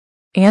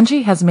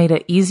Angie has made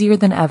it easier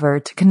than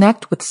ever to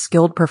connect with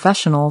skilled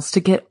professionals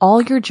to get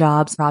all your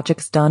jobs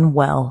projects done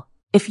well.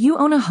 If you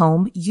own a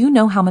home, you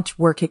know how much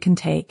work it can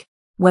take,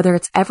 whether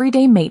it's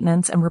everyday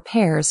maintenance and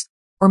repairs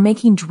or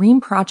making dream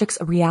projects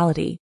a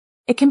reality.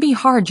 It can be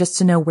hard just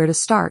to know where to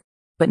start,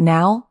 but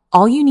now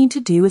all you need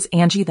to do is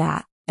Angie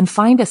that and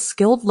find a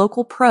skilled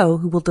local pro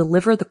who will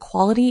deliver the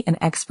quality and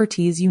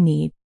expertise you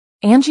need.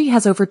 Angie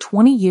has over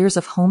 20 years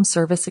of home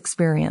service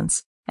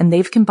experience, and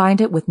they've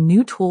combined it with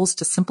new tools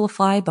to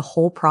simplify the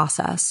whole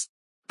process.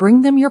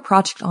 Bring them your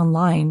project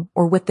online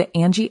or with the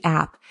Angie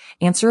app,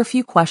 answer a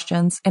few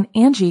questions, and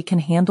Angie can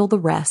handle the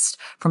rest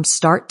from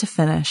start to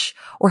finish,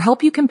 or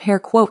help you compare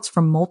quotes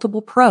from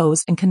multiple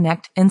pros and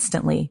connect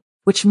instantly,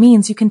 which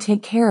means you can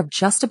take care of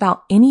just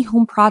about any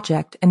home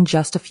project in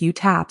just a few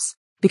taps.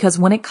 Because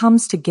when it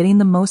comes to getting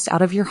the most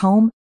out of your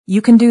home,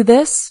 you can do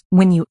this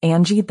when you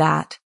Angie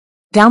that.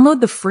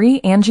 Download the free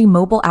Angie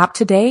mobile app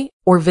today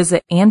or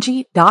visit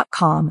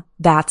Angie.com.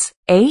 That's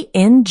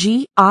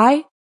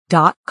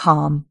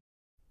ANGI.com.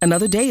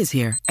 Another day is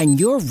here, and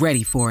you're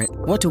ready for it.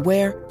 What to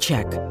wear?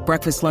 Check.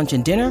 Breakfast, lunch,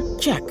 and dinner?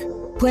 Check.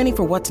 Planning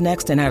for what's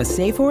next and how to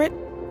save for it?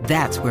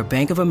 That's where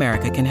Bank of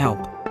America can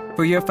help.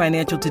 For your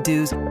financial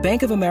to-dos,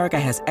 Bank of America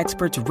has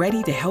experts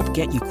ready to help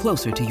get you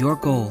closer to your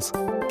goals.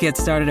 Get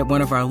started at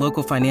one of our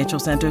local financial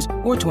centers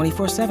or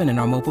 24/7 in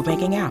our mobile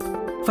banking app.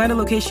 Find a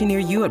location near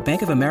you at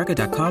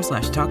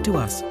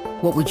bankofamerica.com/talktous.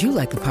 What would you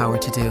like the power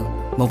to do?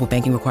 Mobile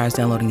banking requires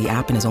downloading the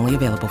app and is only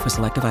available for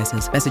select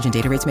devices. Message and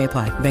data rates may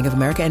apply. Bank of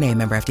America N.A.,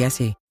 member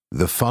FDIC.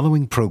 The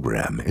following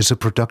program is a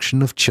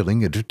production of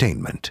Chilling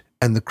Entertainment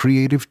and the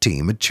creative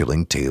team at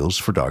Chilling Tales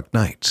for Dark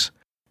Nights,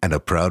 and a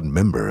proud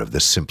member of the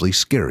Simply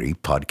Scary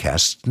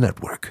Podcasts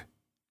Network.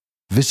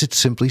 Visit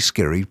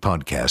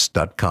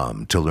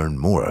simplyscarypodcast.com to learn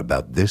more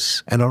about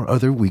this and our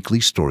other weekly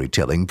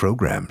storytelling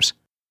programs,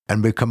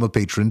 and become a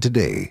patron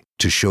today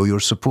to show your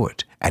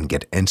support and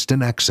get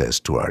instant access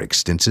to our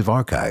extensive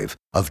archive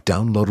of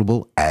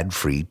downloadable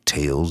ad-free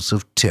tales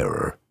of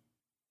terror.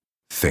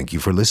 Thank you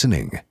for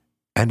listening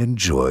and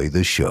enjoy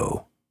the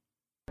show.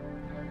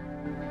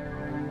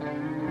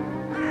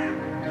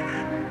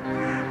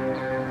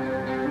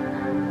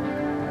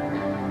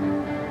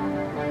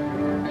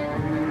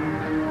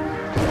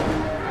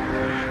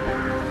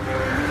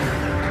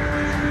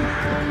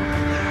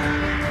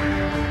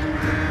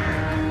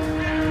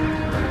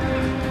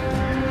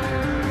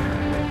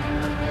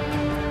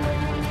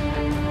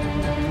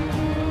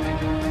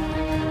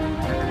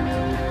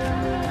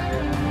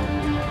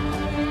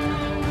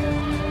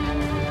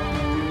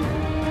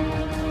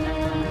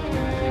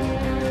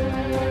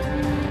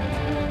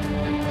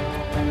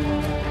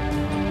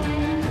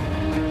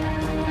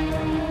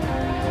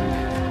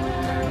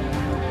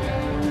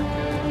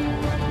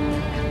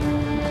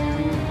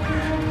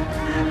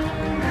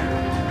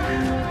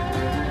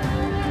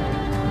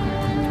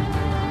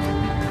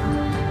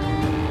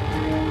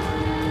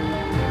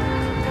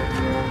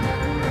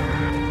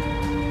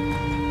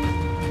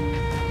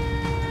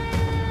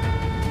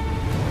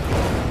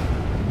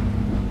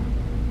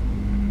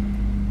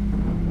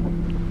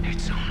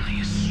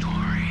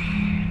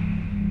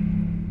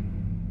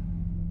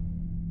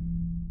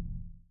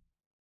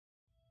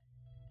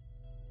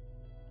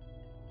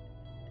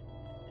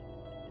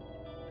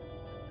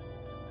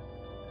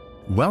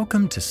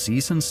 Welcome to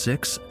Season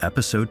 6,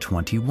 Episode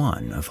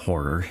 21 of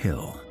Horror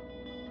Hill.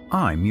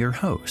 I'm your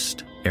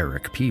host,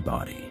 Eric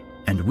Peabody,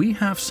 and we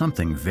have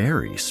something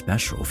very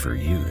special for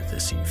you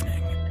this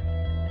evening.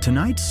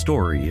 Tonight's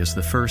story is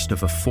the first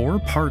of a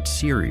 4-part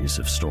series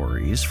of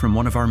stories from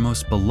one of our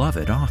most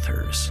beloved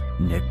authors,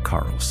 Nick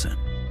Carlson.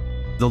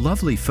 The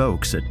lovely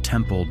folks at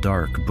Temple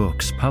Dark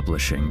Books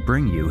Publishing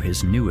bring you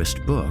his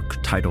newest book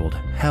titled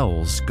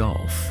Hell's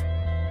Gulf.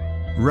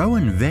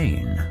 Rowan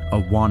Vane, a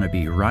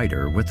wannabe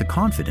writer with the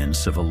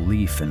confidence of a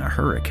leaf in a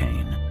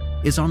hurricane,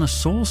 is on a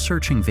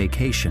soul-searching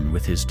vacation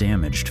with his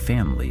damaged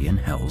family in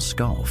Hell's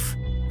Gulf,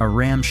 a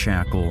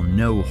ramshackle,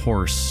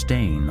 no-horse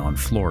stain on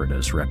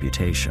Florida's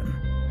reputation.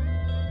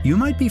 You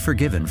might be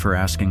forgiven for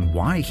asking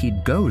why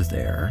he'd go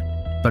there,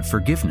 but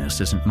forgiveness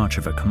isn't much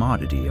of a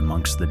commodity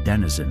amongst the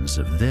denizens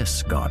of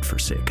this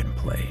godforsaken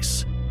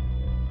place.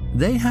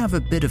 They have a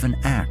bit of an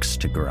axe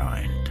to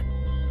grind.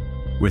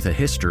 With a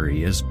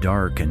history as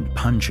dark and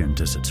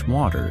pungent as its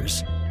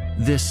waters,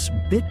 this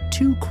bit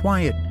too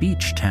quiet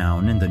beach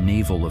town in the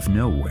navel of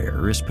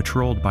nowhere is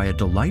patrolled by a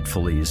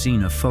delightfully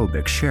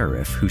xenophobic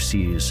sheriff who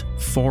sees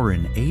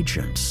foreign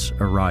agents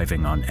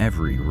arriving on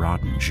every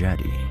rotten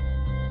jetty.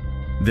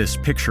 This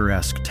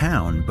picturesque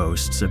town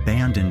boasts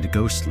abandoned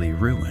ghostly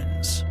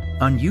ruins,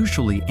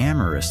 unusually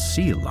amorous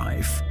sea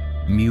life,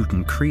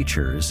 mutant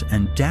creatures,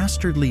 and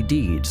dastardly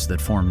deeds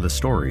that form the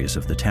stories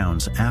of the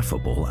town's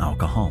affable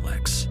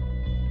alcoholics.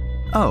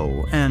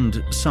 Oh,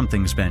 and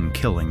something's been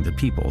killing the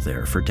people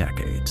there for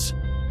decades.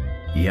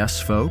 Yes,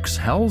 folks,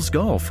 Hell's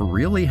Gulf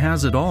really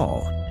has it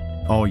all.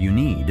 All you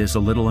need is a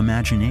little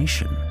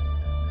imagination.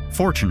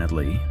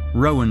 Fortunately,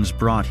 Rowan's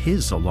brought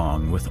his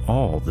along with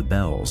all the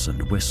bells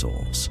and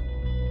whistles.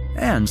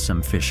 And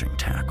some fishing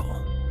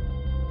tackle.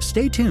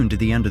 Stay tuned to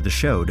the end of the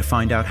show to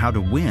find out how to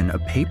win a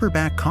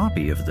paperback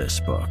copy of this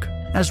book,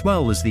 as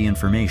well as the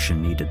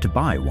information needed to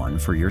buy one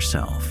for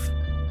yourself.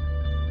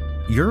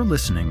 You're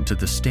listening to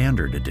the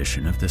standard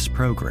edition of this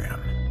program.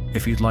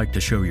 If you'd like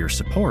to show your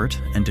support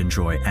and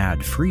enjoy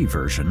ad-free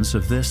versions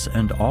of this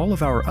and all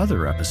of our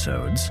other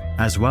episodes,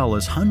 as well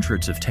as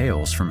hundreds of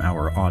tales from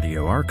our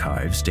audio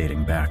archives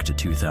dating back to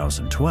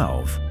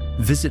 2012,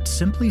 visit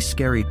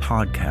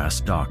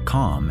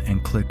simplyscarypodcast.com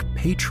and click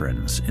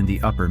Patrons in the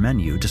upper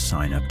menu to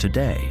sign up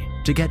today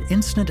to get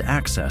instant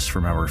access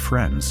from our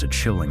friends at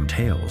Chilling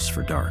Tales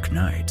for Dark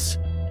Nights.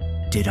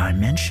 Did I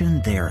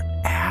mention they're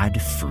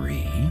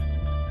ad-free?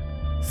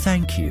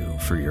 Thank you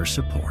for your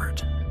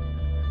support.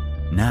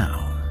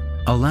 Now,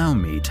 allow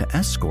me to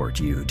escort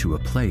you to a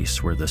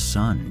place where the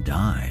sun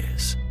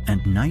dies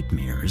and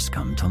nightmares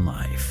come to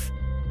life.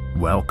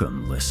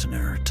 Welcome,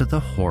 listener, to the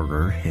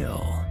Horror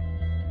Hill.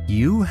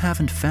 You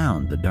haven't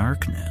found the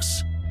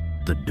darkness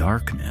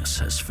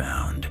has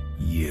found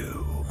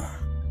you.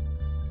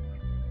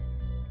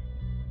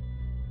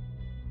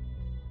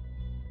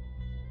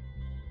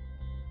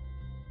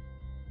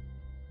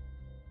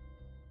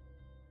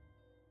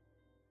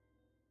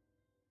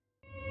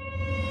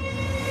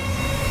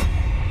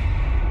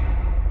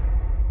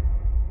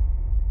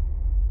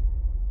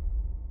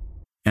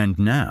 And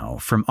now,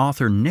 from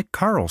author Nick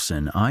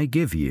Carlson, I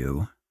give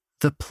you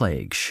The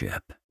Plague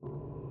Ship.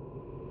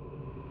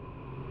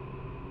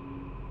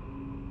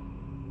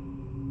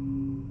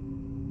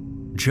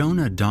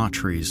 Jonah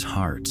Daughtry's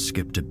heart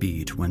skipped a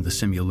beat when the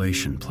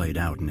simulation played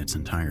out in its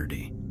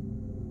entirety.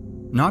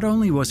 Not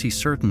only was he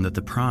certain that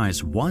the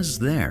prize was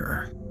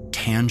there,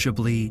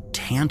 tangibly,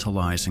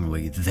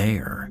 tantalizingly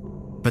there,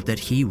 but that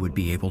he would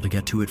be able to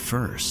get to it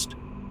first.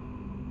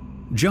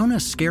 Jonah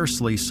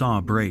scarcely saw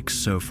breaks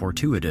so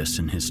fortuitous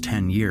in his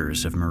 10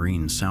 years of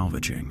marine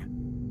salvaging.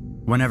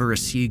 Whenever a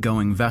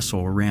seagoing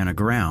vessel ran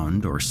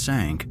aground or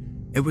sank,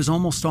 it was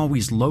almost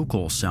always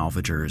local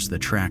salvagers that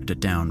tracked it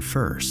down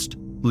first,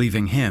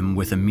 leaving him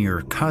with a mere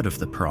cut of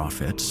the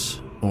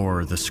profits,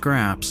 or the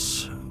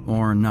scraps,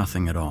 or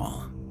nothing at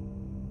all.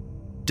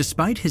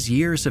 Despite his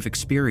years of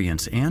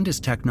experience and his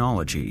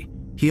technology,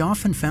 he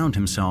often found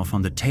himself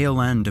on the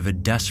tail end of a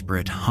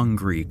desperate,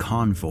 hungry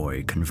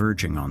convoy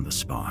converging on the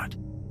spot.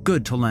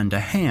 Good to lend a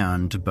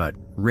hand, but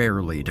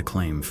rarely to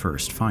claim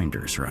first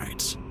finder's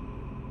rights.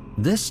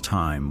 This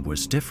time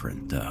was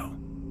different, though.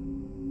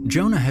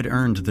 Jonah had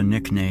earned the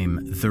nickname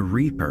The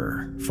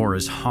Reaper for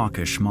his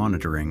hawkish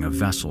monitoring of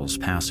vessels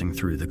passing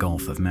through the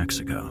Gulf of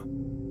Mexico.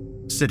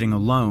 Sitting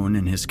alone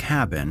in his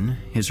cabin,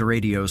 his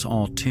radios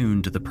all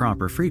tuned to the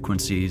proper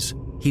frequencies,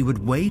 he would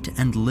wait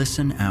and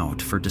listen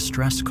out for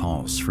distress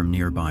calls from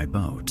nearby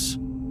boats.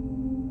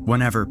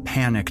 Whenever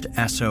panicked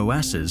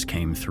SOSs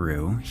came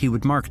through, he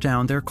would mark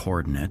down their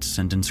coordinates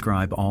and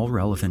inscribe all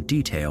relevant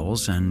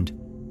details and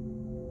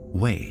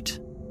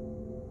wait.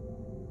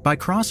 By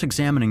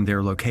cross-examining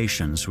their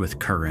locations with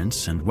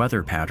currents and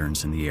weather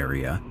patterns in the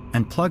area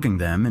and plugging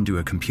them into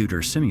a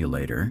computer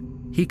simulator,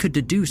 he could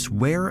deduce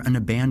where an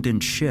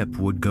abandoned ship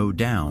would go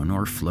down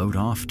or float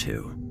off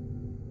to.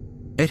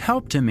 It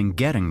helped him in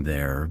getting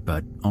there,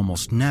 but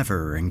almost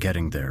never in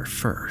getting there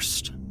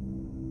first.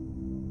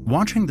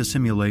 Watching the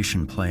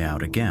simulation play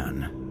out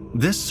again,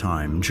 this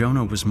time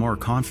Jonah was more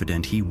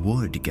confident he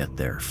would get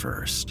there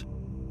first.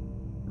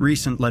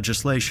 Recent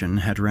legislation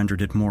had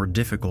rendered it more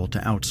difficult to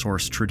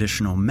outsource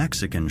traditional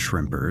Mexican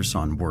shrimpers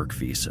on work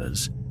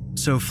visas,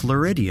 so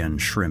Floridian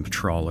shrimp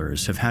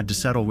trawlers have had to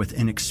settle with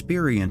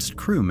inexperienced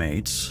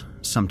crewmates,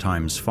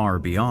 sometimes far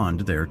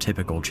beyond their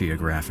typical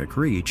geographic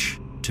reach,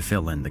 to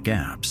fill in the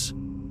gaps.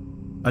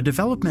 A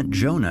development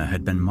Jonah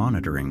had been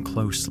monitoring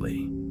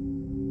closely.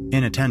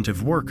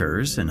 Inattentive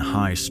workers in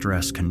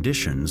high-stress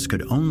conditions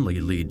could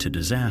only lead to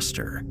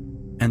disaster,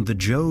 and the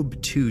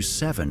Job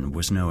 27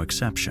 was no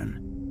exception.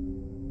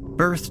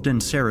 Berthed in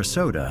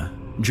Sarasota,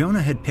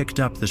 Jonah had picked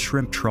up the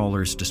shrimp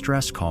trawler's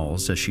distress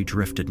calls as she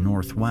drifted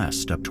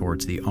northwest up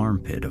towards the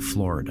armpit of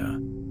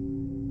Florida.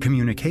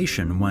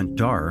 Communication went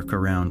dark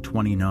around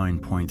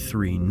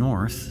 29.3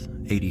 north,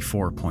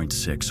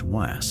 84.6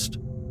 west.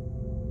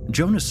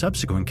 Jonah's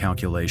subsequent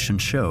calculation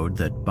showed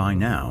that by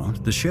now,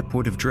 the ship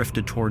would have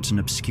drifted towards an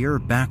obscure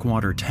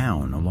backwater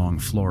town along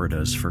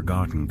Florida's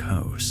forgotten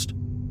coast.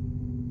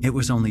 It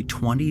was only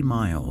 20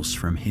 miles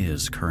from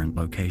his current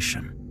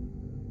location.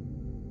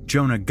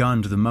 Jonah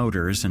gunned the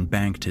motors and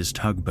banked his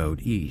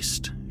tugboat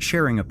east,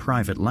 sharing a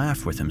private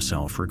laugh with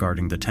himself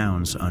regarding the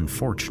town's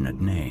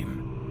unfortunate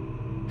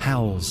name,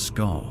 Hell's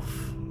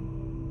Gulf.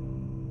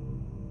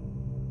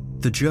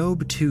 The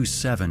Job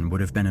 27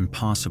 would have been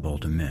impossible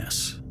to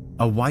miss,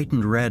 a white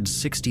and red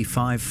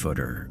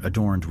 65-footer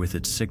adorned with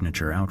its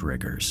signature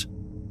outriggers.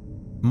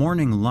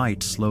 Morning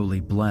light slowly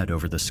bled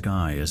over the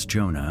sky as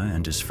Jonah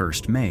and his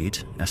first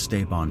mate,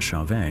 Esteban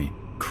Chavez,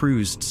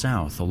 cruised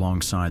south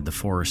alongside the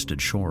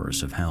forested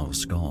shores of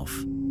Hell's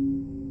Gulf.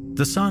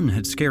 The sun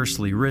had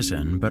scarcely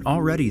risen, but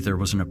already there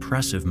was an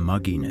oppressive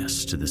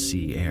mugginess to the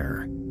sea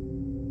air.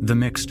 The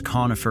mixed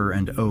conifer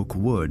and oak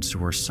woods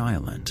were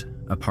silent,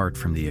 apart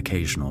from the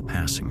occasional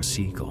passing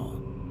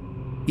seagull.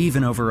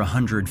 Even over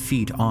 100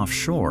 feet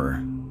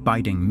offshore,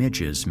 biting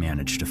midges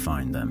managed to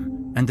find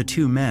them, and the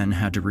two men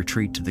had to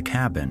retreat to the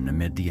cabin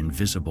amid the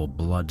invisible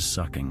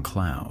blood-sucking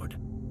cloud.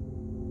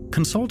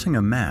 Consulting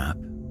a map,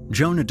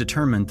 Jonah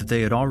determined that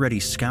they had already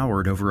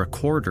scoured over a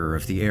quarter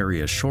of the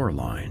area's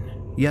shoreline,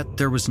 yet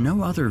there was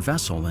no other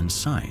vessel in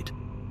sight.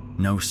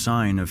 No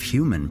sign of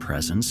human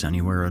presence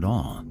anywhere at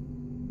all.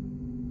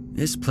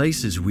 "This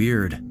place is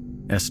weird,"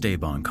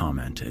 Esteban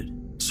commented,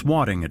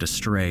 swatting at a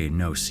stray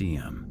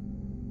no-see-em.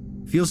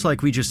 "Feels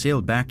like we just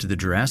sailed back to the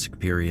Jurassic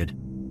period."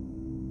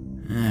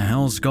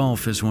 "Hell's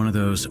Gulf is one of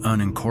those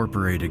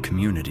unincorporated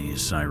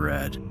communities, I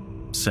read,"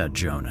 said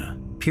Jonah,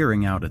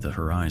 peering out at the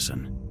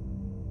horizon.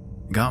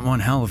 "Got one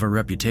hell of a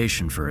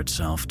reputation for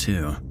itself,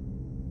 too.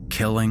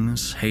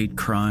 Killings, hate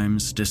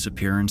crimes,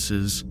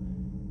 disappearances.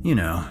 You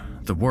know,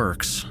 the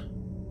works."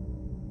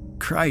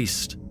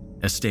 "Christ,"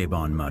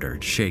 Esteban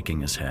muttered,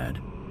 shaking his head.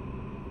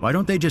 "Why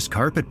don't they just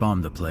carpet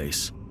bomb the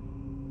place?"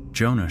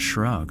 Jonah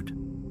shrugged.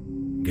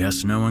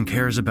 "Guess no one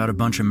cares about a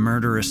bunch of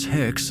murderous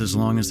hicks as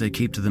long as they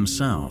keep to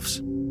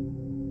themselves."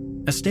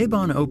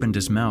 Esteban opened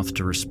his mouth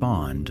to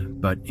respond,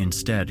 but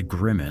instead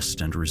grimaced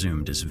and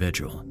resumed his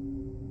vigil.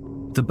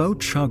 The boat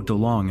chugged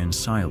along in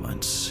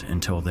silence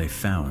until they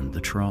found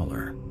the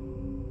trawler.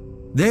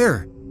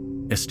 "There!"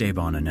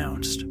 Esteban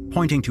announced,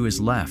 pointing to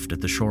his left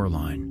at the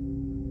shoreline.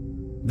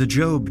 The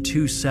Job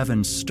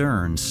 27's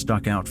stern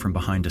stuck out from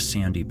behind a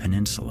sandy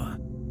peninsula.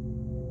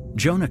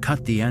 Jonah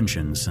cut the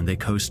engines and they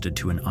coasted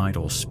to an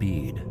idle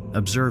speed,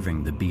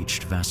 observing the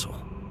beached vessel.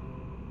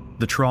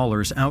 The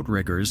trawler's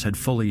outriggers had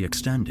fully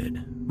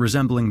extended,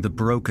 resembling the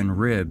broken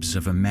ribs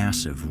of a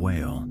massive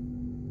whale.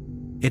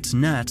 Its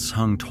nets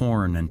hung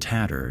torn and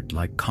tattered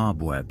like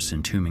cobwebs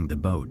entombing the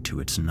boat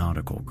to its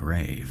nautical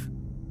grave.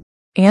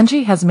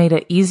 Angie has made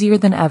it easier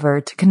than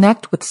ever to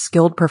connect with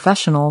skilled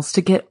professionals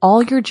to get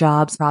all your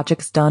jobs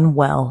projects done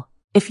well.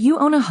 If you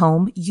own a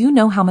home, you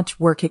know how much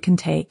work it can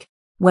take,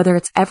 whether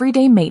it's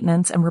everyday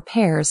maintenance and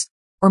repairs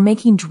or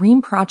making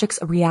dream projects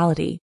a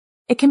reality.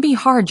 It can be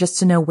hard just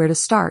to know where to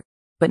start,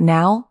 but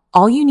now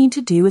all you need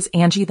to do is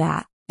Angie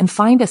that and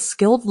find a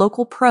skilled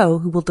local pro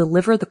who will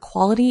deliver the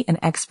quality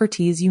and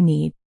expertise you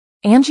need.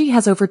 Angie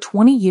has over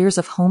 20 years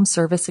of home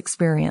service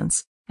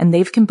experience, and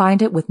they've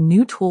combined it with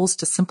new tools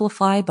to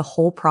simplify the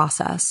whole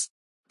process.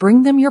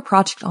 Bring them your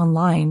project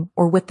online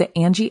or with the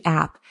Angie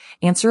app,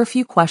 answer a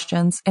few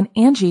questions, and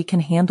Angie can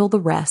handle the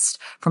rest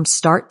from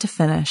start to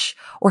finish,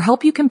 or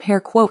help you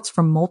compare quotes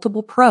from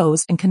multiple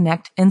pros and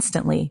connect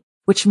instantly,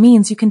 which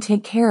means you can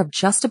take care of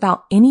just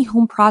about any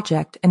home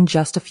project in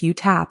just a few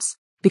taps.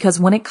 Because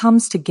when it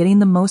comes to getting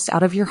the most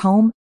out of your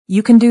home,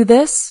 you can do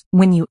this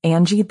when you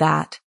Angie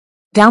that.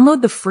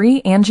 Download the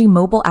free Angie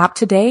mobile app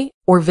today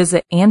or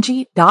visit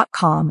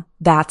Angie.com.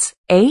 That's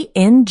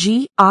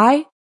ANGI.com.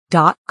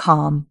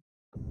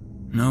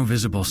 "No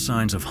visible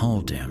signs of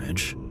hull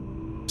damage,"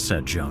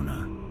 said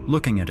Jonah,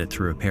 looking at it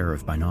through a pair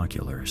of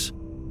binoculars.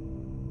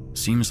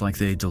 "Seems like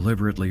they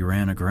deliberately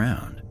ran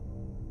aground."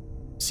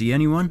 "See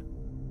anyone?"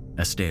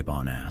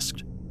 Esteban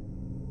asked.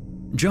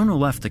 Jonah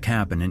left the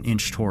cabin and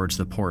inched towards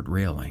the port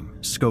railing,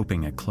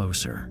 scoping it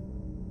closer.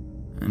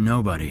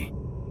 "Nobody,"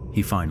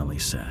 he finally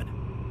said.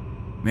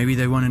 "Maybe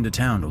they went into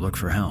town to look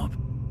for help."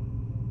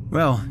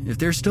 "Well, if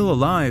they're still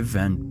alive,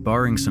 and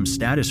barring some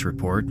status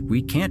report,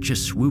 we can't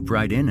just swoop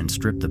right in and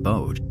strip the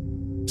boat,"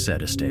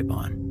 said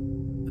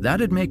Esteban.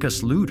 "That'd make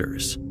us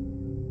looters."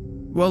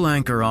 "We'll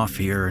anchor off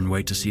here and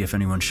wait to see if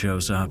anyone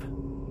shows up,"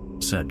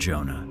 said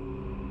Jonah.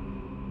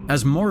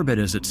 As morbid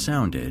as it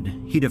sounded,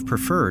 he'd have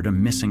preferred a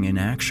missing in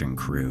action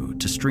crew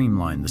to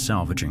streamline the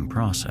salvaging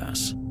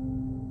process.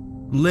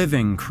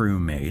 Living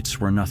crewmates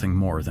were nothing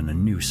more than a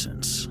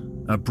nuisance,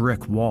 a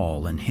brick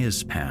wall in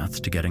his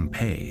path to getting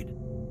paid.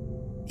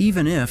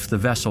 Even if the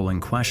vessel in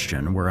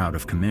question were out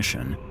of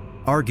commission,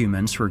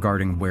 arguments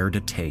regarding where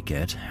to take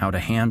it, how to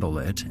handle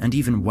it, and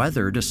even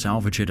whether to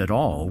salvage it at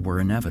all were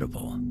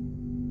inevitable.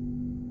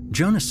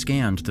 Jonah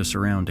scanned the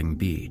surrounding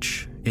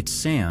beach, its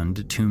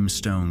sand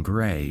tombstone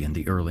gray in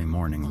the early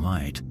morning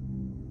light.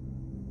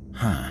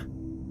 "Huh,"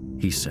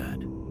 he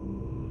said.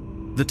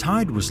 The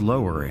tide was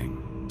lowering,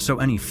 so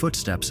any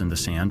footsteps in the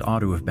sand ought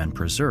to have been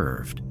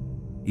preserved,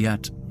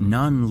 yet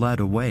none led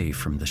away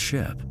from the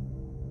ship.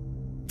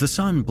 The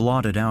sun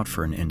blotted out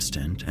for an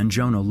instant, and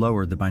Jonah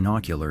lowered the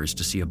binoculars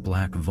to see a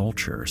black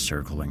vulture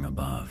circling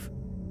above.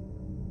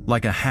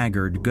 Like a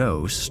haggard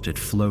ghost, it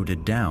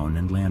floated down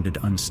and landed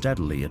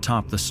unsteadily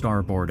atop the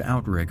starboard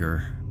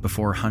outrigger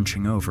before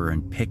hunching over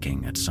and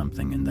picking at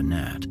something in the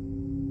net.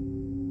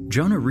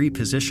 Jonah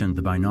repositioned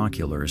the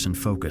binoculars and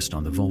focused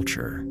on the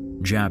vulture,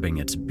 jabbing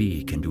its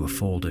beak into a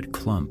folded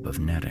clump of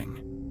netting.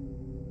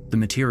 The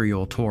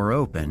material tore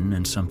open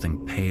and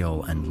something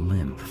pale and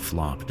limp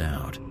flopped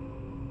out.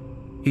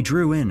 He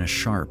drew in a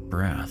sharp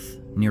breath,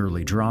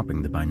 nearly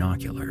dropping the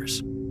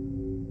binoculars.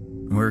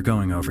 "We're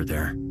going over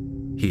there,"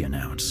 he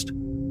announced.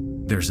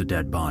 "There's a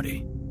dead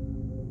body."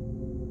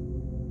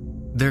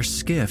 Their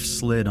skiff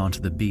slid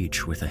onto the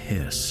beach with a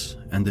hiss,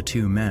 and the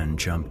two men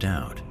jumped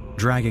out,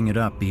 dragging it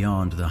up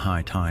beyond the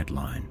high tide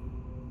line.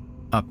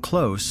 Up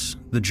close,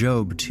 the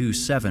Job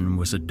 2-7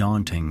 was a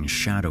daunting,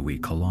 shadowy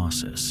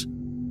colossus,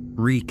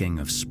 reeking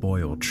of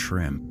spoiled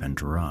shrimp and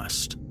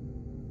rust.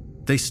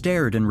 They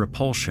stared in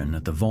repulsion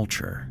at the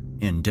vulture,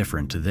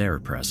 indifferent to their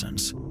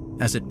presence,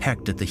 as it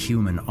pecked at the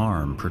human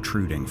arm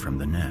protruding from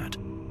the net.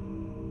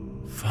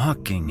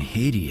 "Fucking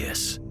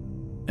hideous,"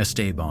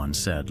 Esteban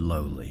said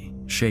lowly,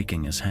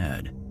 shaking his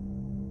head.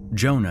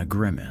 Jonah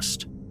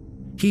grimaced.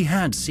 He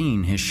had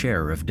seen his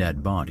share of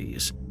dead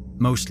bodies,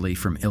 mostly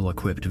from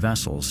ill-equipped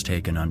vessels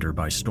taken under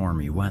by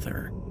stormy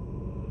weather.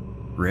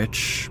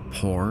 Rich,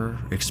 poor,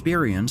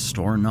 experienced,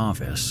 or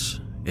novice,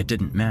 it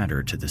didn't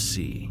matter to the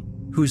sea,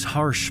 whose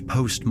harsh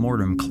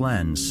post-mortem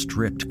cleanse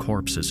stripped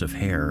corpses of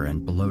hair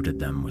and bloated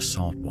them with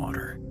salt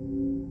water.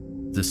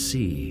 The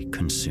sea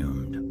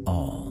consumed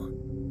all.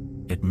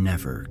 It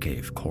never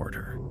gave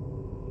quarter.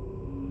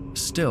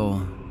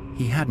 Still,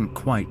 he hadn't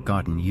quite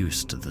gotten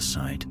used to the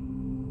sight.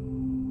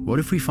 "What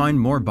if we find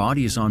more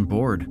bodies on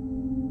board?"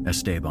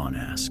 Esteban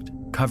asked,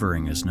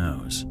 covering his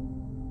nose.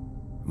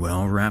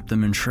 "Well, wrap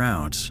them in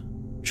shrouds,"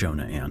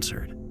 Jonah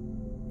answered.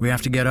 "We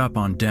have to get up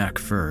on deck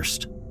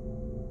first."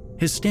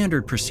 His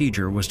standard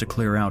procedure was to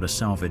clear out a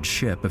salvage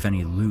ship of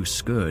any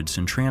loose goods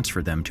and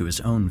transfer them to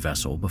his own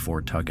vessel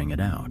before tugging it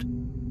out.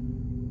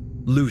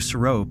 Loose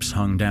ropes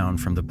hung down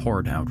from the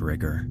port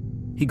outrigger.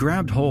 He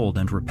grabbed hold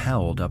and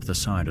rappelled up the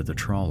side of the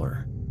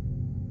trawler.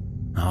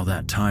 All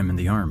that time in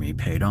the army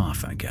paid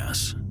off, I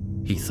guess,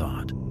 he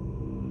thought.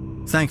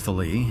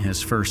 Thankfully,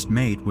 his first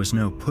mate was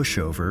no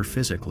pushover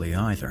physically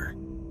either.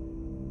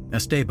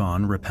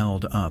 Esteban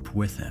rappelled up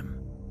with him.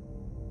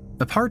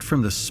 Apart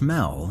from the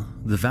smell,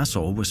 the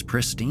vessel was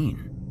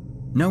pristine.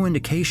 No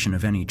indication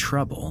of any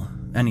trouble,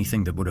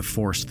 anything that would have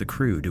forced the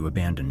crew to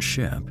abandon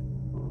ship.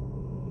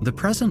 The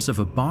presence of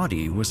a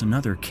body was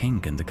another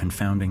kink in the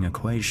confounding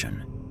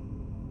equation.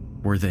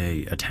 Were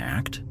they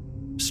attacked?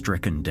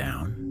 Stricken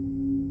down?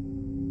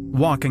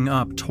 Walking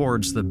up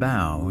towards the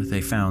bow,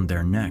 they found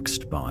their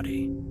next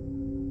body.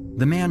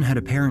 The man had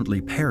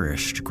apparently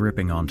perished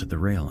gripping onto the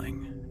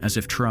railing, as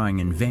if trying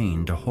in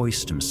vain to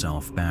hoist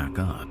himself back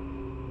up.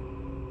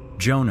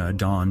 Jonah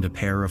donned a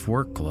pair of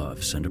work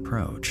gloves and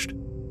approached.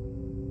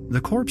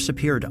 The corpse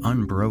appeared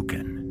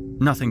unbroken,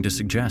 nothing to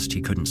suggest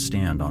he couldn't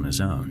stand on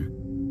his own.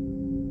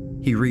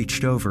 He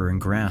reached over and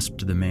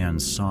grasped the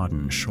man's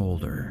sodden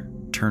shoulder,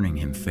 turning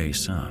him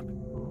face up.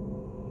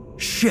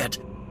 "Shit!"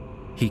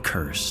 he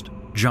cursed,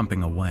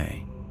 jumping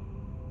away.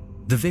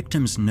 The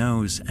victim's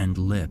nose and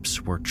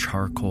lips were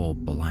charcoal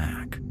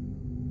black.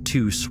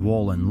 2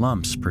 swollen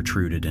lumps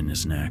protruded in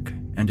his neck,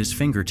 and his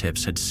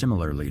fingertips had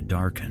similarly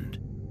darkened.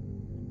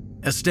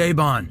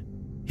 "Esteban,"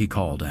 he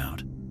called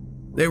out.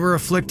 "They were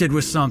afflicted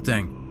with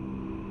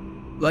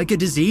something." "Like a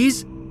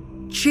disease?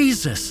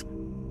 Jesus!"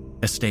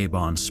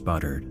 Esteban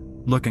sputtered,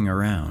 looking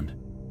around.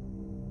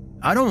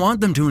 "I don't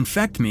want them to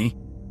infect me."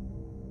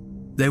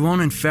 "They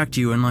won't infect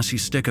you unless you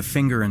stick a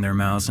finger in their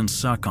mouths and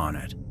suck on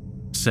it,"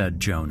 said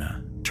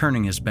Jonah,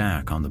 turning his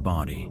back on the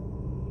body.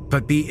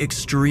 "But be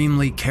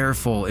extremely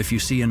careful if you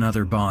see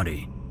another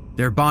body.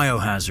 They're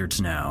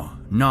biohazards now,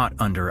 not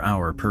under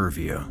our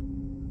purview."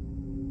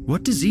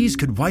 "What disease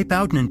could wipe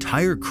out an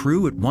entire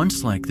crew at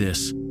once like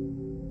this?"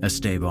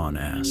 Esteban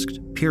asked,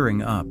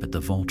 peering up at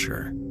the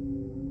vulture.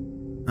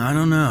 "I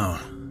don't know,"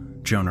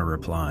 Jonah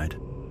replied.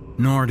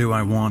 "Nor do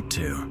I want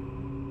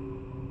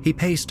to." He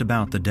paced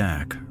about the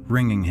deck,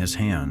 wringing his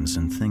hands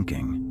and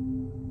thinking.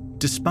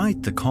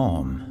 Despite the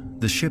calm,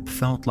 the ship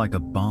felt like a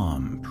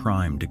bomb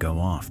primed to go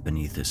off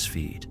beneath his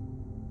feet.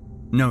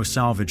 No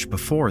salvage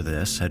before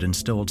this had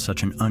instilled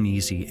such an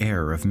uneasy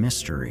air of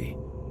mystery,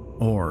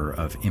 or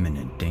of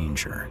imminent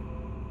danger.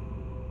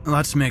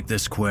 "Let's make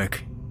this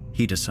quick,"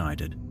 he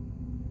decided.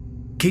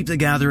 "Keep the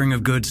gathering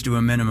of goods to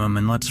a minimum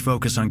and let's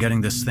focus on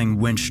getting this thing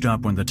winched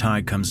up when the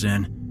tide comes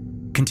in.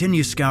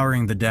 Continue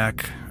scouring the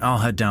deck, I'll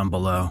head down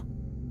below."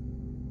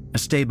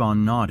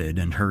 Esteban nodded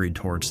and hurried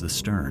towards the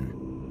stern.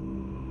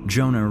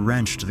 Jonah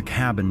wrenched the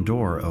cabin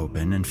door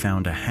open and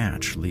found a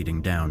hatch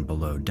leading down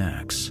below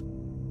decks.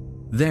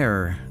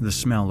 There, the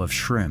smell of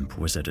shrimp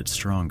was at its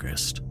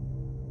strongest.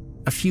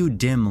 A few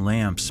dim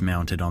lamps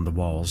mounted on the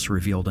walls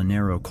revealed a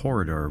narrow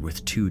corridor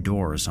with 2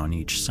 doors on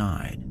each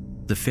side,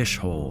 the fish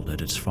hold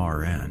at its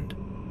far end.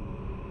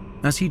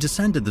 As he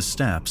descended the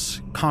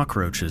steps,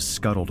 cockroaches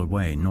scuttled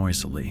away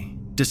noisily,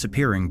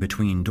 disappearing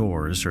between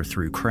doors or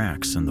through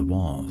cracks in the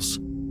walls.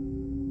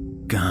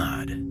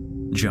 "God,"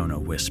 Jonah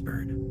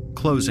whispered,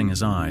 closing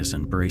his eyes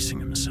and bracing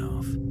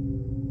himself.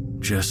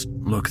 "Just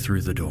look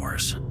through the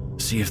doors.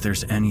 See if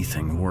there's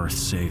anything worth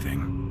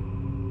saving."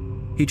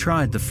 He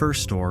tried the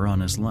first door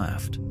on his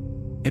left.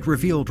 It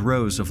revealed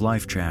rows of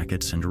life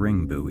jackets and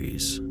ring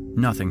buoys,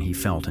 nothing he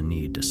felt a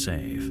need to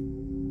save.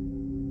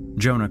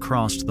 Jonah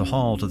crossed the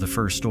hall to the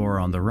first door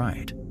on the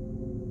right.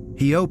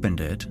 He opened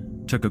it,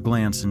 took a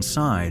glance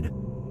inside,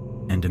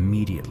 and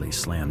immediately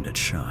slammed it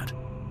shut.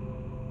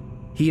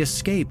 He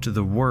escaped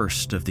the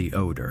worst of the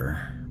odor,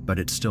 but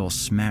it still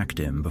smacked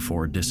him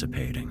before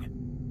dissipating.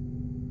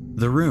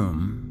 The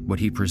room, what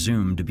he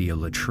presumed to be a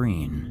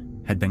latrine,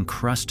 had been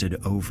crusted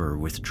over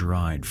with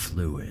dried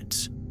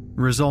fluids,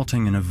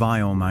 resulting in a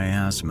vile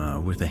miasma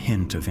with a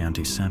hint of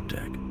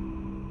antiseptic.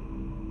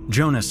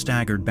 Jonah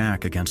staggered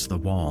back against the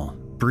wall,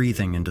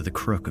 breathing into the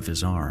crook of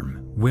his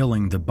arm,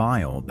 willing the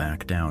bile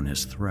back down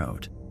his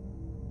throat.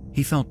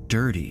 He felt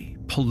dirty,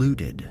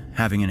 polluted,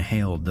 having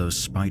inhaled those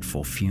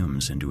spiteful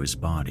fumes into his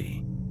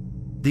body.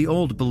 The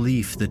old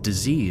belief that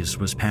disease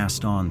was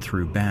passed on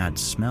through bad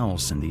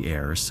smells in the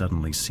air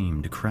suddenly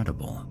seemed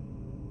credible.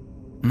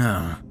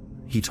 No,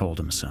 he told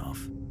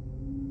himself.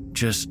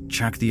 Just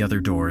check the other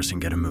doors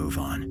and get a move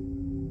on.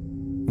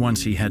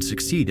 Once he had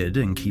succeeded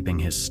in keeping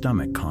his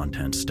stomach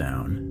contents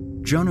down,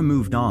 Jonah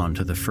moved on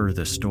to the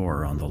furthest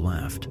door on the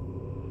left.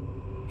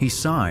 He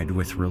sighed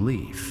with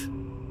relief.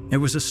 It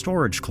was a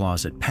storage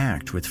closet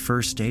packed with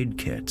first aid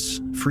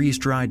kits,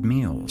 freeze-dried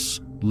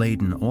meals,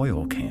 laden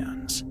oil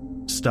cans,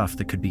 stuff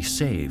that could be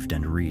saved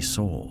and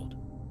resold.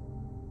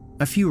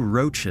 A few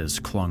roaches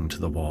clung to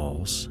the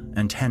walls,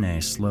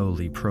 antennae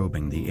slowly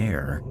probing the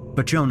air,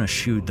 but Jonah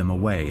shooed them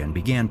away and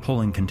began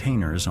pulling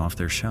containers off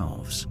their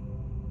shelves.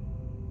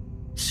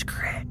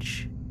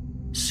 Scratch,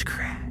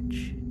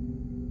 scratch.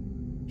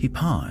 He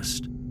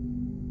paused.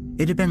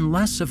 It had been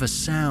less of a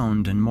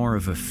sound and more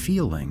of a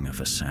feeling of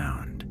a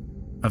sound,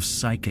 of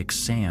psychic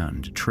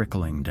sand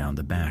trickling down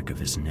the back of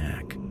his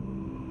neck.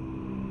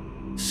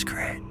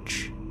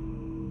 Scratch,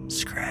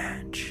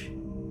 scratch.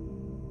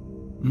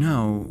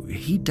 No,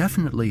 he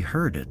definitely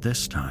heard it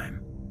this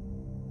time.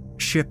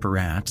 Ship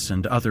rats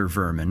and other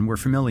vermin were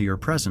familiar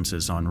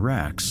presences on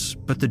wrecks,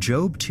 but the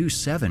Job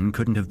 27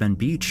 couldn't have been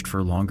beached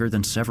for longer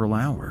than several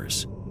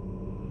hours.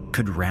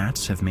 Could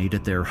rats have made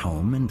it their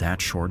home in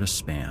that short a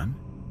span?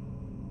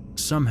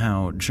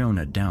 Somehow,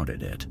 Jonah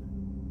doubted it.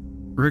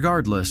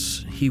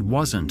 Regardless, he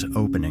wasn't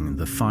opening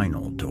the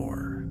final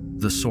door,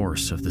 the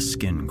source of the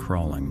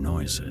skin-crawling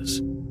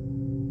noises.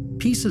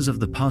 Pieces of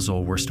the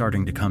puzzle were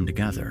starting to come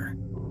together.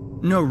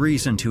 No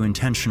reason to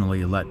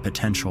intentionally let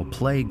potential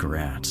plague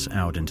rats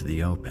out into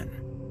the open.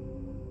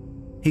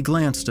 He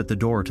glanced at the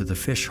door to the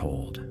fish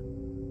hold.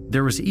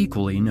 There was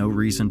equally no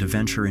reason to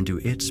venture into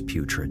its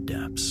putrid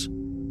depths.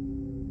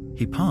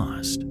 He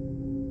paused.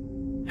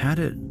 Had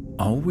it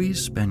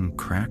always been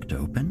cracked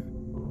open?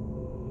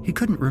 He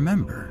couldn't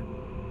remember.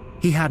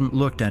 He hadn't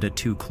looked at it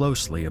too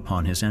closely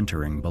upon his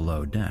entering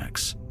below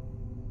decks.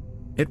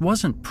 It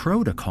wasn't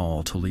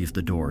protocol to leave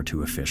the door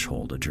to a fish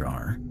hold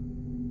ajar.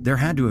 There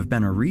had to have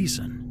been a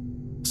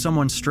reason.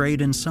 Someone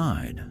strayed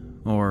inside,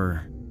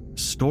 or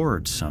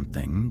stored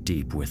something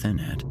deep within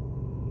it.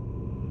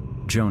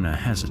 Jonah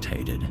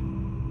hesitated.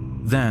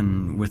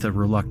 Then, with a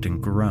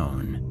reluctant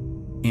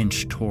groan,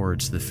 inched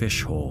towards the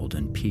fish hold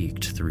and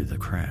peeked through the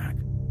crack.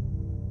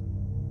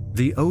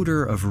 The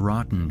odor of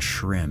rotten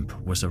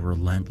shrimp was a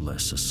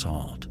relentless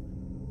assault,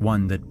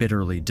 one that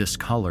bitterly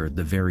discolored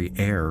the very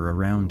air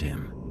around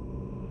him.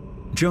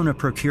 Jonah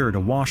procured a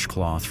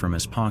washcloth from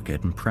his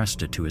pocket and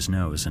pressed it to his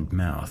nose and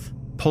mouth,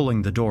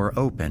 pulling the door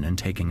open and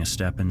taking a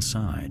step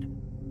inside.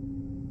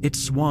 It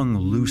swung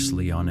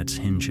loosely on its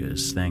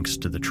hinges thanks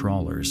to the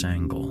trawler's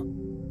angle.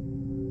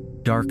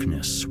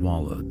 Darkness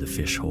swallowed the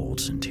fish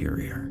hold's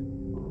interior.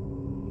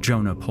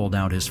 Jonah pulled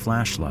out his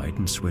flashlight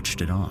and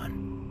switched it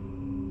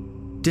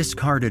on.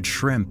 Discarded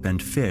shrimp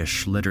and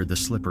fish littered the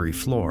slippery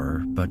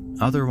floor, but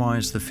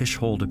otherwise the fish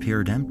hold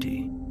appeared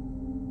empty.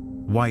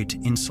 White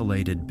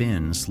insulated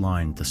bins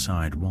lined the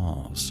side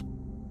walls.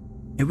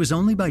 It was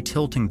only by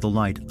tilting the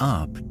light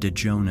up did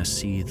Jonah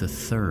see the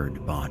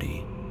third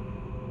body.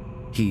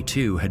 He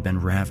too had been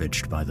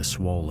ravaged by the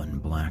swollen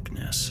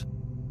blackness.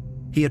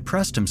 He had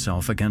pressed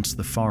himself against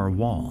the far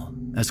wall,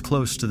 as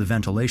close to the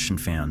ventilation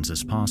fans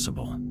as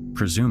possible,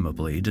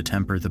 presumably to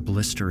temper the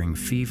blistering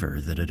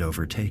fever that had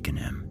overtaken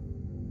him.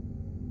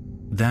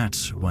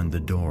 That's when the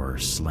door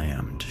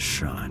slammed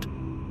shut.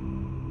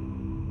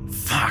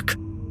 Fuck,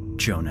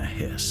 Jonah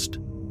hissed,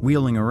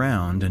 wheeling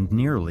around and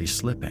nearly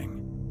slipping.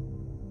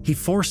 He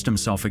forced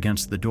himself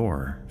against the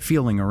door,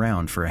 feeling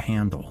around for a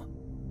handle.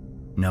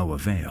 No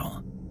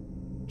avail.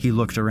 He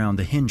looked around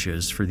the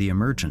hinges for the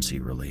emergency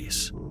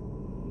release.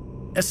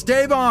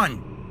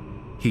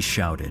 Esteban! He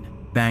shouted,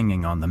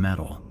 banging on the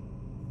metal.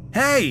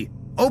 Hey!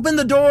 Open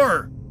the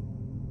door!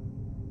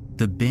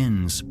 The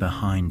bins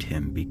behind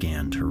him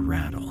began to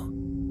rattle.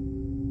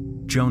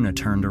 Jonah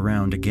turned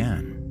around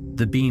again,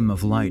 the beam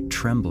of light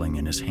trembling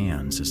in his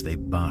hands as they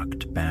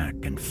bucked back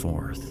and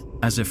forth,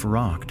 as if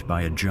rocked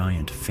by a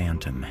giant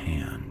phantom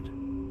hand.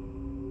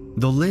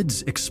 The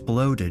lids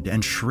exploded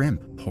and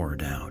shrimp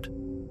poured out,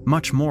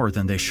 much more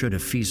than they should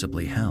have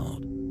feasibly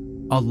held.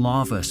 A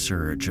lava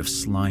surge of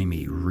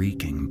slimy,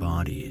 reeking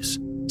bodies,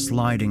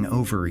 sliding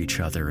over each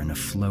other in a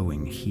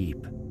flowing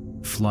heap,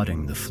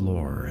 flooding the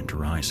floor and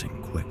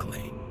rising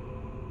quickly.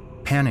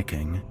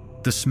 Panicking,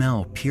 the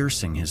smell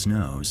piercing his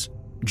nose,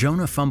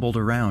 Jonah fumbled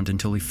around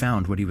until he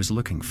found what he was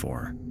looking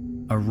for,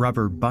 a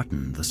rubber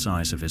button the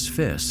size of his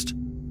fist,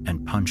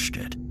 and punched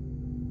it.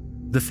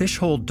 The fish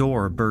hold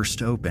door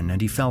burst open and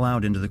he fell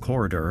out into the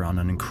corridor on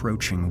an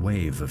encroaching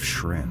wave of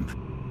shrimp.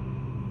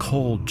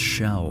 Cold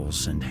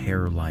shells and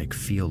hair-like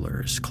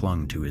feelers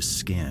clung to his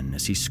skin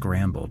as he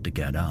scrambled to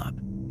get up,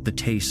 the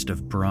taste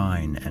of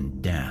brine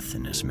and death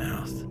in his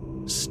mouth,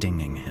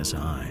 stinging his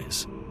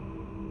eyes.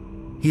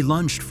 He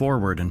lunged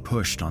forward and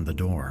pushed on the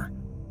door.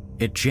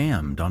 It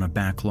jammed on a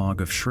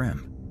backlog of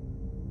shrimp.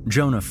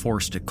 Jonah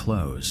forced it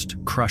closed,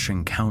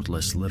 crushing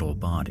countless little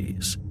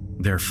bodies,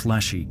 their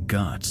fleshy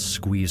guts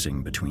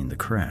squeezing between the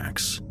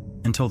cracks,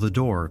 until the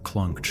door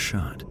clunked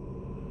shut.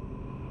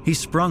 He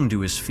sprung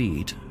to his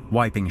feet,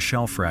 wiping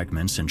shell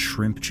fragments and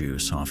shrimp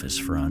juice off his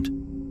front.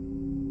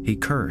 He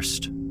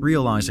cursed,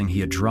 realizing he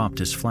had dropped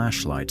his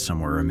flashlight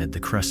somewhere amid the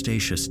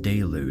crustaceous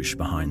deluge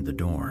behind the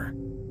door.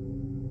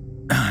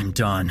 "I'm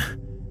done,"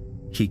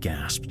 he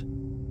gasped.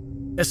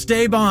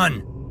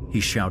 "Esteban!" he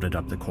shouted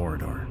up the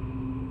corridor.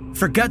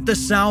 "Forget the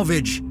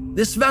salvage!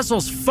 This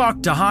vessel's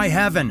fucked to high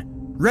heaven!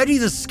 Ready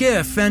the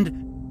skiff and—"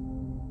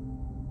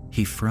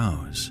 He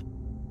froze.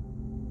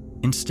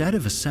 Instead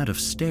of a set of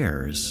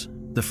stairs,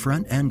 the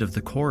front end of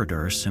the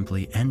corridor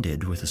simply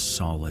ended with a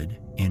solid,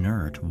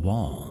 inert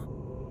wall.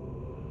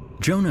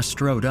 Jonah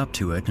strode up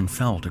to it and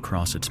felt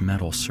across its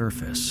metal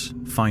surface,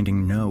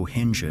 finding no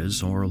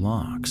hinges or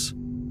locks.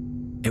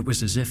 It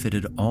was as if it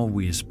had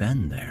always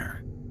been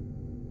there.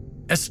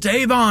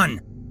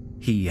 "Esteban!"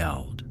 he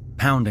yelled,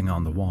 pounding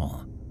on the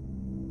wall.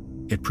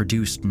 It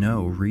produced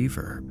no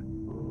reverb.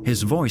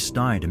 His voice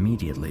died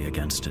immediately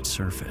against its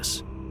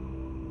surface.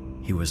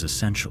 He was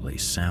essentially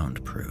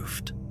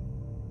soundproofed.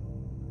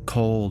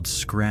 Cold,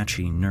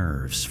 scratchy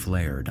nerves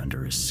flared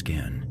under his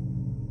skin.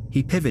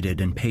 He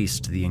pivoted and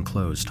paced the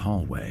enclosed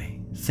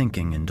hallway,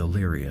 thinking in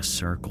delirious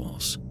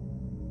circles.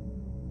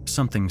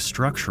 Something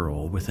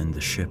structural within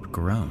the ship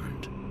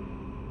groaned.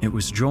 It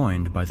was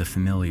joined by the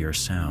familiar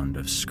sound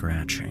of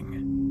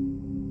scratching.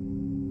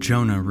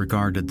 Jonah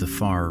regarded the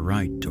far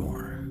right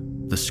door,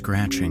 the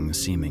scratching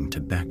seeming to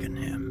beckon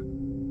him.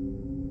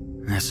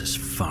 "This is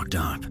fucked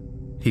up,"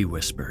 he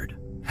whispered,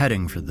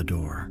 heading for the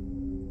door.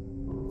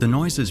 The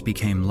noises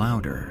became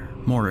louder,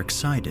 more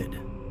excited,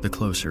 the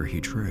closer he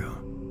drew.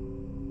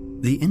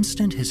 The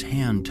instant his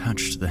hand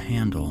touched the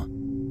handle,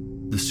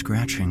 the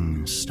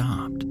scratching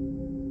stopped.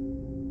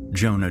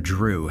 Jonah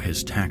drew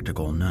his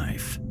tactical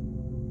knife.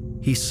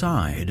 He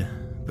sighed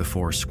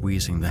before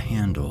squeezing the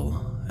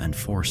handle and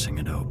forcing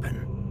it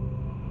open.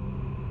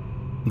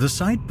 The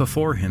sight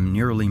before him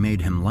nearly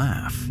made him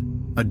laugh,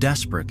 a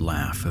desperate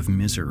laugh of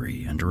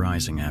misery and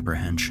rising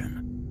apprehension.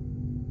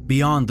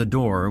 Beyond the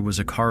door was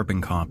a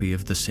carbon copy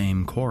of the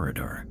same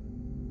corridor,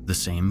 the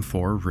same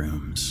 4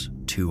 rooms,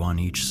 2 on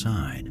each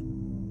side,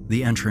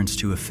 the entrance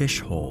to a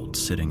fish hold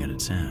sitting at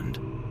its end.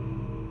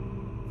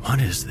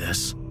 "What is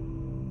this?"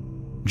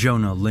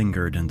 Jonah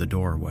lingered in the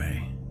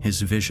doorway,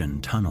 his vision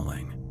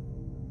tunneling.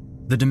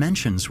 The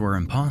dimensions were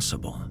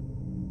impossible.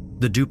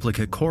 The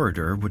duplicate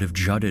corridor would have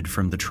jutted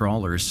from the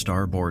trawler's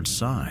starboard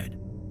side.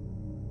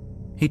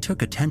 He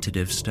took a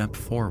tentative step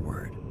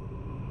forward.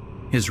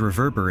 His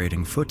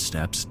reverberating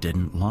footsteps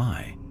didn't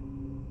lie.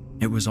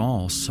 It was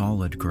all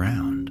solid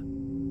ground.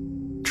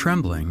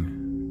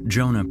 Trembling,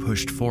 Jonah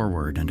pushed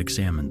forward and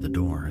examined the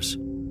doors.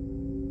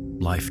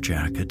 Life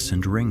jackets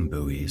and ring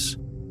buoys,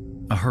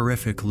 a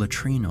horrific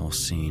latrinal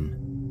scene,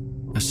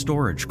 a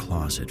storage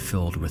closet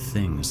filled with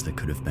things that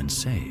could have been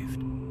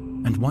saved,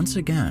 and once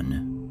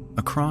again,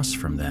 across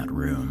from that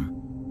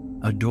room,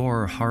 a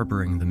door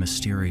harboring the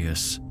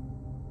mysterious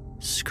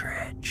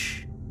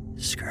scratch,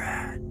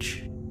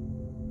 scratch.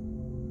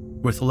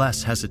 With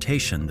less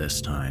hesitation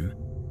this time,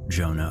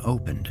 Jonah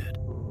opened it.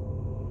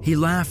 He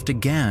laughed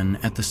again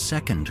at the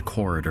second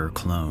corridor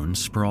clone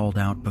sprawled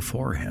out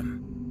before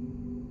him.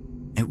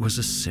 It was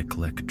a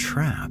cyclic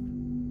trap.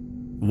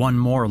 One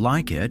more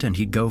like it and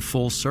he'd go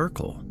full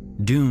circle,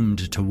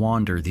 doomed to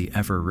wander the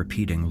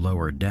ever-repeating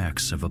lower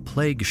decks of a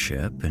plague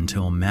ship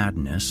until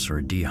madness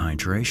or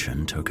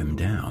dehydration took him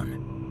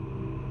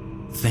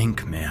down.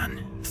 "Think,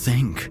 man,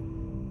 think,"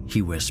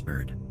 he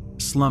whispered,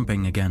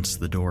 slumping against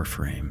the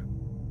doorframe.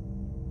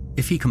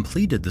 If he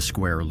completed the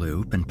square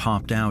loop and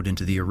popped out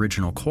into the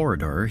original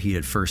corridor he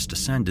had first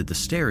ascended the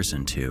stairs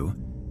into,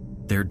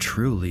 there'd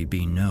truly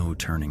be no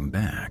turning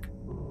back.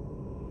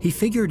 He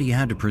figured he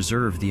had to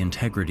preserve the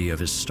integrity of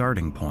his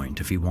starting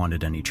point if he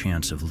wanted any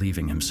chance of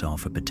leaving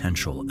himself a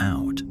potential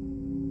out.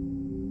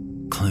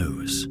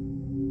 "Clues,"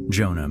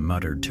 Jonah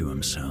muttered to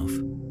himself.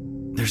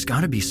 "There's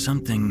gotta be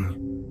something."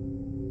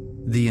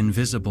 The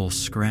invisible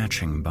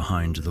scratching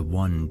behind the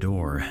one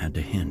door had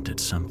to hint at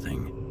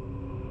something.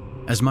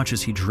 As much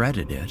as he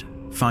dreaded it,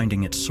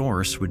 finding its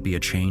source would be a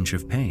change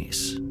of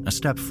pace, a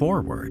step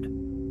forward,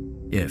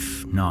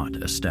 if not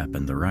a step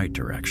in the right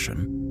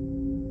direction.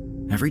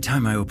 "Every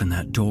time I open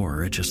that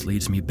door, it just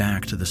leads me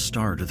back to the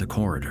start of the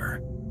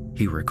corridor,"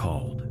 he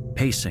recalled,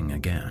 pacing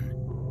again.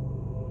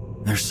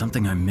 "There's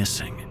something I'm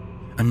missing,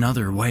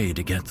 another way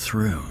to get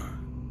through."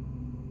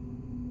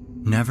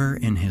 Never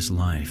in his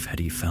life had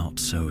he felt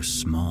so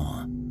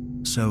small,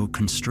 so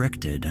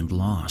constricted and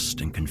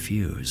lost and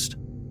confused,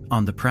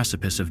 on the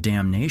precipice of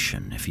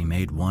damnation if he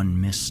made one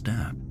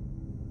misstep.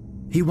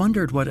 He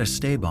wondered what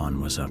Esteban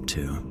was up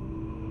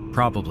to,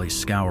 probably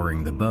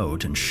scouring the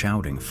boat and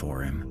shouting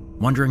for him,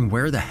 wondering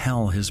where the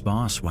hell his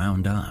boss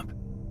wound up.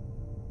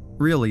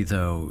 Really,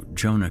 though,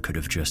 Jonah could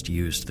have just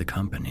used the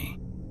company.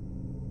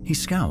 He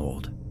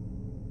scowled.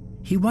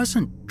 He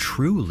wasn't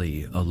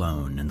truly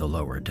alone in the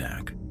lower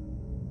deck.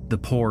 The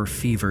poor,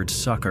 fevered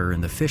sucker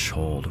in the fish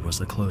hold was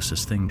the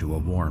closest thing to a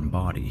warm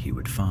body he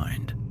would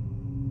find.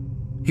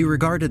 He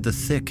regarded the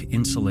thick,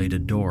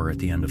 insulated door at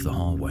the end of the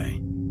hallway.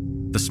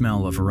 The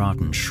smell of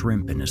rotten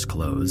shrimp in his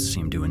clothes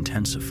seemed to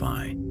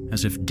intensify,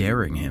 as if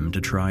daring him to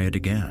try it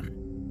again.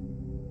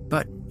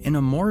 But in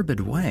a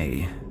morbid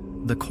way,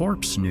 the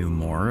corpse knew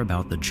more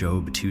about the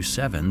Job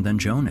 27 than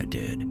Jonah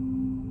did.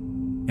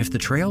 If the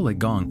trail had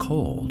gone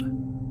cold,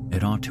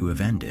 it ought to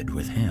have ended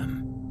with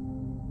him.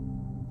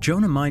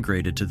 Jonah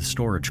migrated to the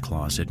storage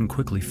closet and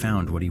quickly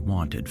found what he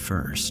wanted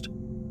first.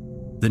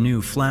 The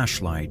new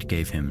flashlight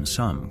gave him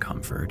some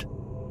comfort.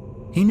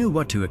 He knew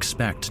what to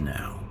expect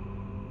now.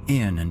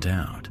 In and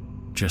out,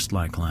 just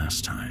like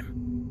last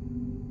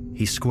time.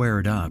 He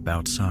squared up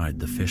outside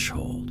the fish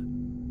hold.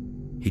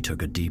 He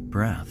took a deep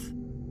breath,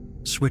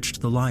 switched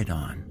the light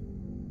on.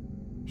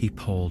 He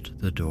pulled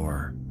the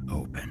door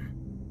open.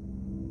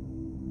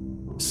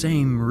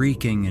 Same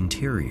reeking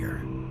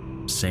interior,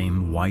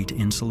 same white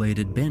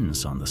insulated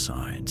bins on the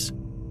sides,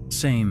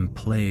 same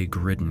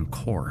plague-ridden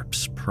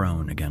corpse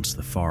prone against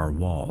the far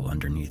wall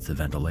underneath the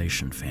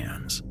ventilation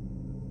fans.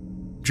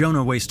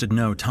 Jonah wasted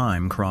no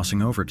time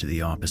crossing over to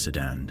the opposite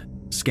end,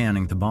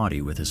 scanning the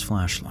body with his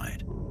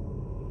flashlight.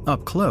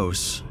 Up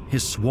close,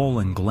 his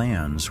swollen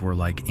glands were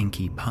like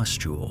inky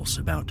pustules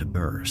about to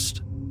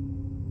burst.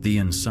 The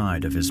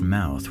inside of his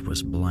mouth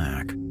was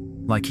black,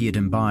 like he had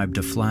imbibed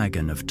a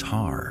flagon of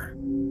tar,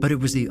 but it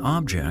was the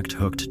object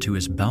hooked to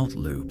his belt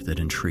loop that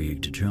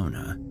intrigued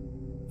Jonah.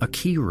 A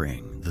key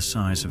ring the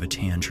size of a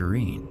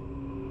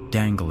tangerine,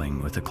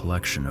 dangling with a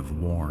collection of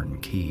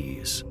worn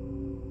keys.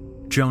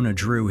 Jonah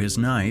drew his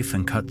knife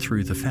and cut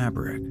through the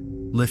fabric,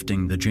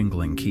 lifting the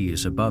jingling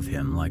keys above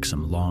him like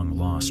some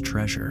long-lost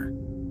treasure.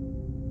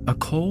 A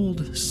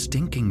cold,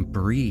 stinking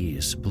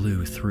breeze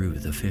blew through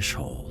the fish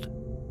hold,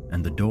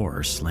 and the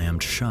door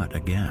slammed shut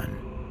again.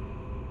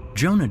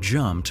 Jonah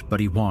jumped,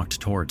 but he walked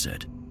towards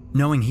it,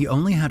 knowing he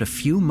only had a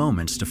few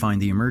moments to find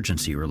the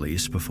emergency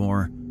release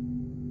before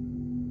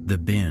the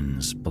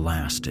bins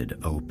blasted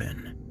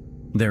open,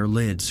 their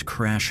lids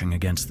crashing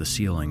against the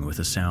ceiling with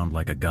a sound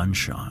like a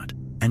gunshot,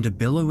 and a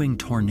billowing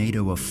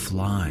tornado of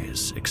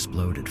flies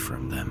exploded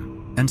from them.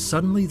 And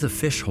suddenly the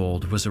fish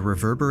hold was a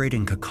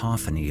reverberating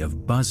cacophony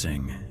of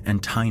buzzing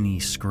and tiny,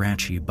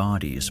 scratchy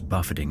bodies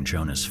buffeting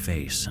Jonah's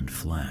face and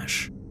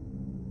flesh.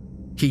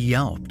 He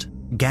yelped,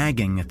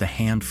 gagging at the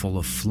handful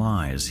of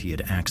flies he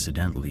had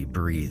accidentally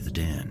breathed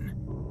in.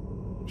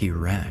 He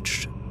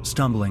retched,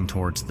 stumbling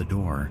towards the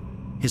door,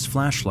 his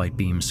flashlight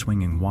beam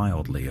swinging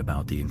wildly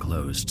about the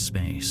enclosed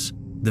space,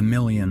 the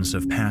millions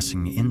of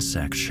passing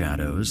insect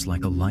shadows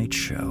like a light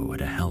show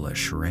at a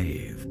hellish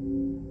rave.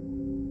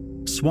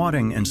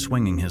 Swatting and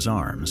swinging his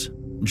arms,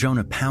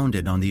 Jonah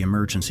pounded on the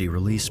emergency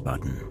release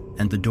button,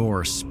 and the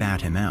door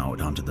spat him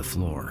out onto the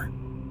floor.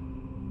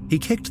 He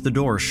kicked the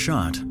door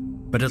shut,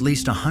 but at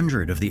least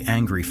 100 of the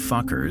angry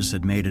fuckers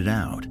had made it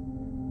out.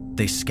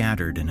 They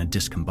scattered in a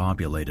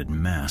discombobulated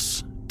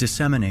mess,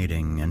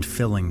 disseminating and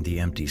filling the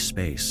empty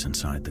space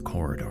inside the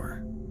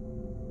corridor.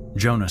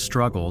 Jonah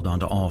struggled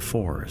onto all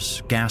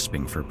fours,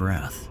 gasping for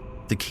breath,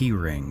 the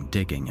keyring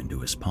digging into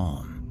his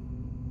palm.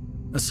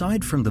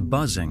 Aside from the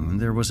buzzing,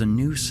 there was a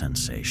new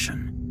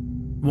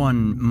sensation,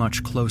 one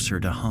much closer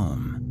to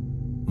home,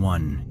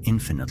 one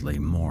infinitely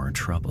more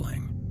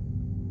troubling.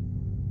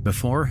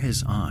 Before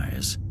his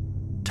eyes,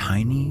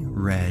 tiny,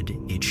 red,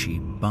 itchy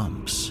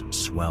bumps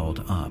swelled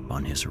up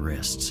on his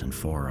wrists and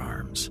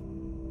forearms.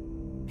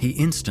 He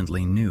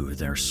instantly knew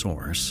their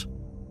source,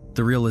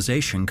 the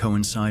realization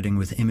coinciding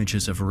with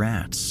images of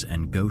rats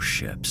and ghost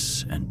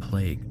ships and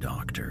plague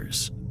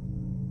doctors.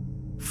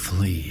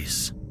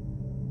 "Fleas,"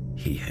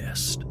 he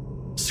hissed,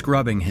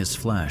 scrubbing his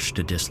flesh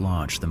to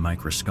dislodge the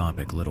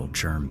microscopic little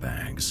germ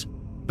bags.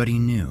 But he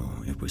knew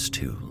it was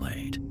too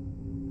late.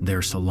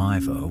 Their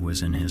saliva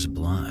was in his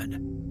blood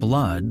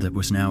that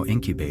was now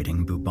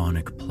incubating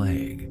bubonic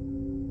plague.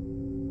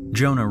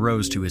 Jonah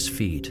rose to his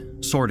feet,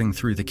 sorting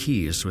through the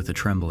keys with a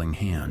trembling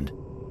hand.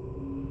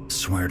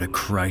 "Swear to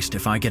Christ,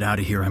 if I get out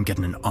of here, I'm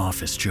getting an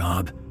office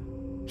job,"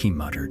 he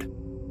muttered.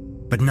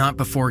 "But not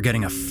before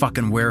getting a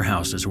fucking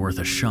warehouse's worth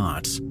of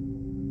shots."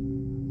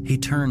 He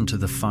turned to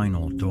the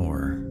final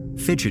door,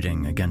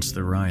 fidgeting against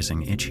the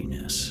rising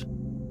itchiness,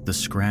 the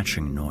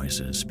scratching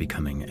noises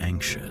becoming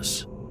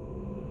anxious.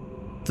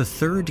 The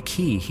third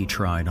key he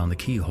tried on the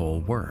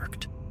keyhole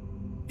worked.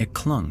 It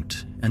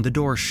clunked, and the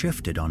door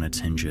shifted on its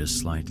hinges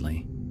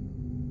slightly.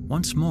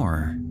 Once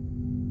more,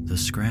 the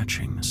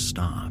scratching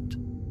stopped.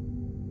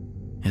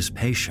 His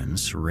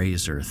patience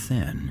razor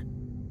thin,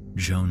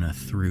 Jonah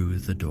threw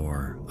the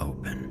door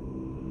open.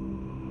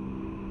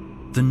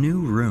 The new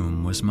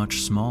room was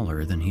much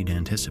smaller than he'd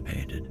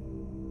anticipated.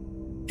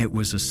 It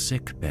was a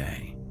sick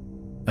bay,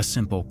 a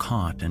simple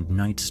cot and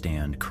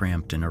nightstand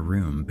cramped in a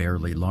room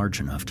barely large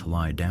enough to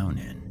lie down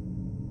in.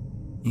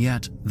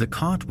 Yet the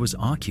cot was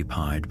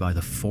occupied by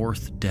the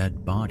fourth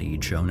dead body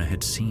Jonah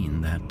had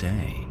seen that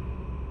day.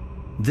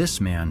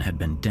 This man had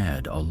been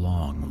dead a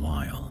long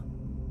while.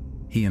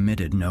 He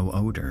emitted no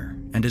odor,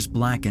 and his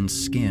blackened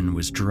skin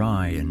was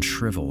dry and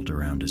shriveled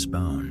around his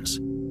bones.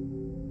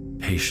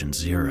 Patient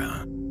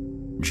zero,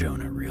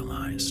 Jonah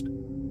realized.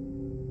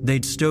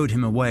 They'd stowed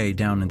him away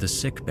down in the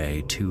sick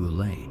bay too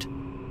late,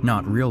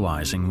 not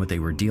realizing what they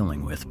were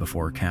dealing with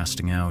before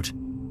casting out.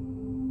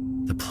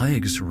 The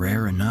plague's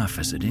rare enough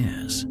as it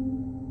is,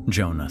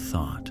 Jonah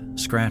thought,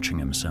 scratching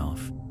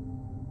himself.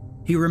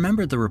 He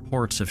remembered the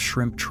reports of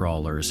shrimp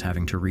trawlers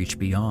having to reach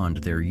beyond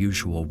their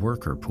usual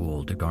worker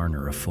pool to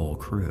garner a full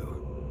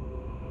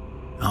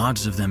crew.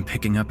 Odds of them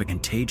picking up a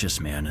contagious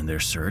man in their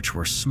search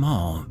were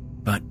small,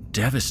 but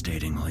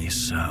devastatingly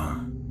so.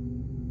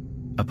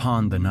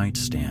 Upon the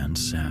nightstand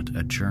sat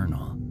a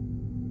journal.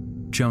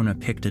 Jonah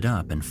picked it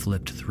up and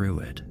flipped through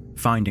it,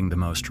 finding the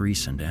most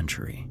recent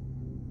entry.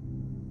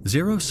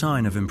 Zero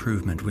sign of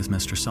improvement with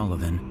Mr.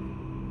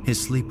 Sullivan.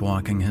 His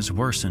sleepwalking has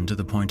worsened to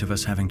the point of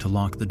us having to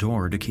lock the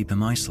door to keep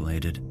him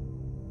isolated.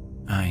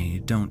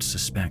 I don't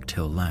suspect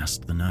he'll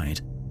last the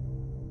night.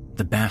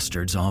 The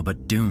bastards all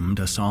but doomed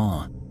us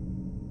all.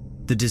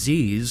 The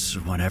disease,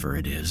 whatever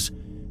it is,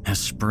 has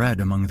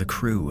spread among the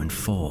crew in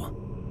full.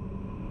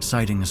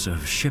 Sightings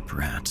of ship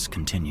rats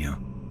continue.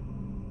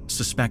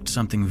 Suspect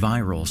something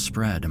viral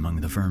spread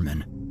among the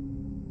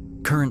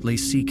vermin. Currently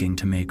seeking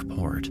to make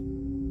port.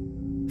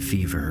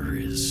 Fever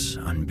is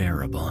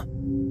unbearable.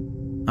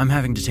 I'm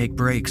having to take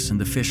breaks in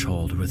the fish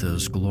hold with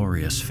those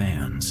glorious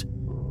fans.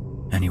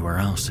 Anywhere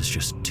else is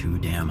just too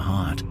damn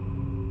hot.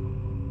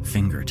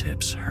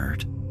 Fingertips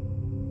hurt.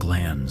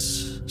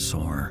 Glands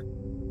sore.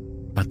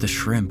 But the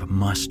shrimp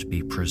must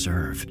be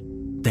preserved.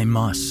 They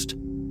must.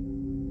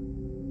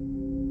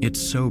 It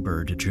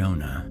sobered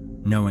Jonah,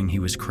 knowing he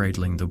was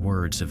cradling the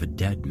words of a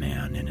dead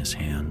man in his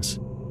hands.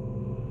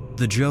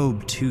 The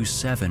Job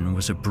 2-7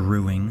 was a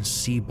brewing,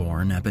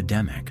 seaborne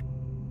epidemic.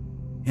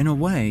 In a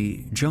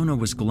way, Jonah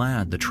was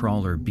glad the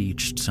trawler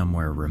beached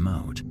somewhere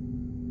remote.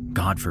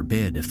 God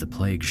forbid if the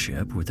plague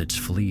ship, with its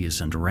fleas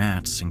and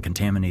rats and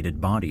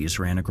contaminated bodies,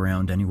 ran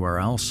aground anywhere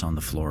else on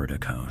the Florida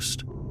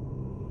coast.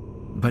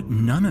 But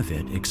none of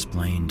it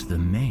explained the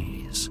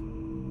maze,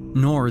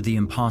 nor the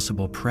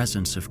impossible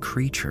presence of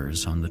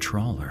creatures on the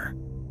trawler.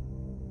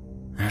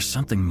 There's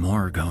something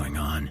more going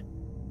on,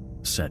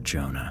 said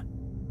Jonah.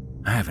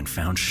 I haven't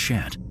found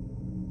shit.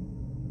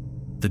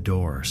 The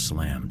door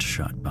slammed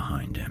shut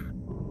behind him.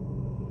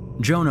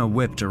 Jonah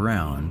whipped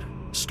around,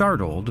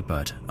 startled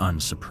but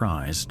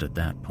unsurprised at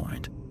that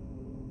point.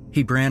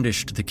 He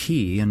brandished the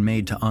key and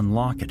made to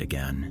unlock it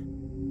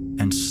again,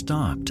 and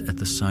stopped at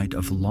the sight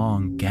of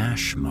long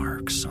gash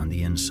marks on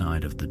the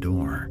inside of the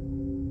door.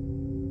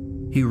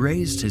 He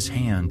raised his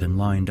hand and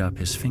lined up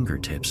his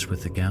fingertips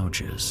with the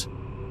gouges.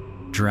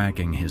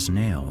 Dragging his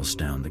nails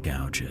down the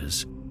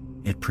gouges,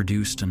 it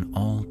produced an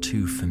all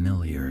too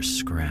familiar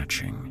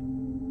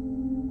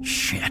scratching.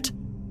 Shit,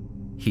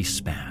 he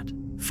spat,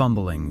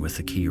 fumbling with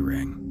the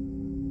keyring.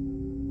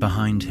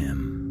 Behind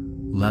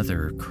him,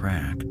 leather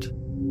cracked,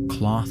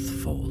 cloth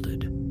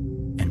folded,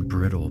 and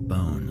brittle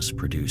bones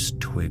produced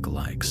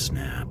twig-like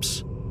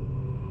snaps.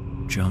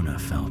 Jonah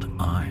felt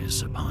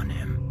eyes upon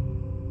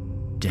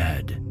him.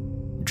 Dead,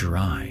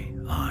 dry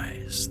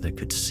eyes that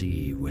could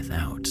see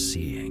without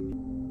seeing.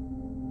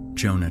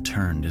 Jonah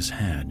turned his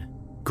head,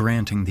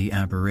 granting the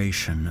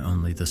aberration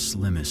only the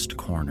slimmest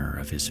corner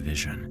of his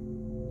vision.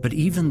 But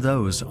even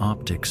those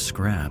optic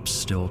scraps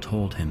still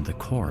told him the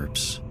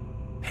corpse,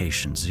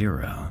 patient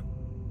zero,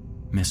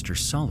 Mr.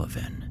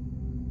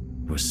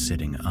 Sullivan, was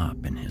sitting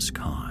up in his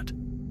cot.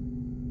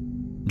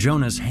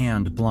 Jonah's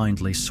hand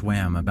blindly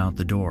swam about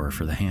the door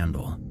for the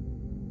handle.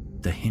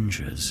 The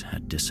hinges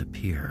had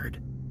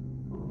disappeared.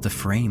 The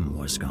frame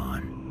was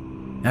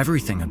gone.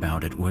 Everything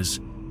about it was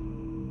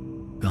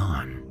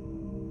gone.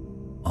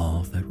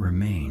 All that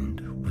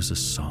remained was a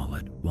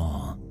solid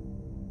wall.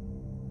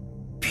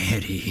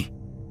 Pity,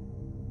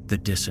 the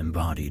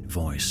disembodied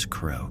voice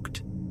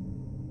croaked,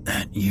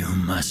 that you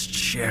must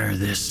share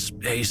this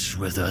space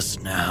with us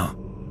now.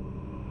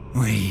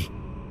 We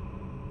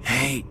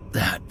hate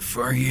that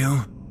for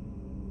you.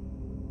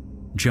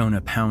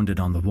 Jonah pounded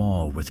on the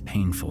wall with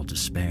painful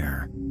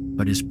despair,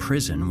 but his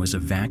prison was a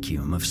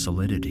vacuum of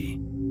solidity.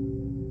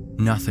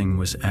 Nothing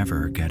was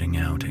ever getting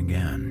out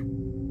again.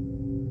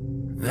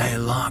 They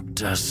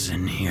locked us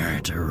in here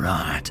to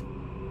rot,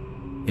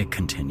 it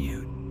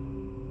continued.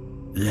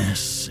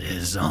 This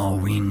is all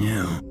we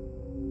knew.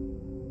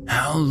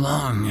 How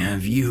long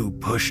have you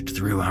pushed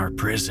through our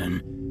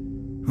prison,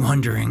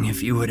 wondering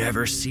if you would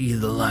ever see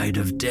the light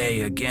of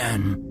day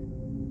again?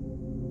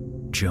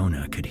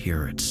 Jonah could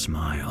hear it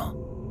smile.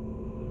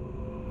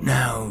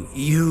 Now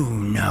you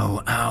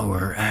know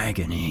our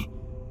agony.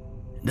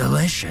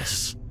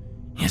 Delicious,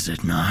 is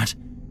it not?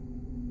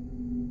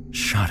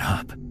 Shut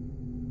up,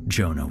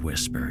 Jonah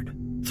whispered,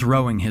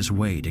 throwing his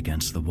weight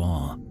against the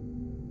wall.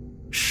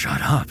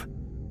 Shut up.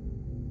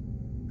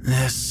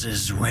 This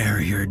is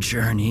where your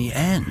journey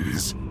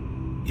ends,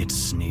 it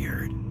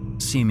sneered,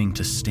 seeming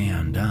to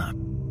stand up.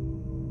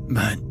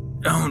 But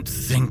don't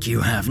think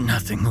you have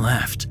nothing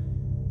left.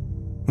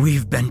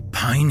 We've been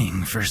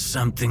pining for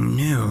something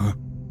new."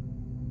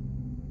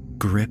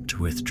 Gripped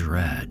with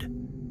dread,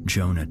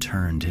 Jonah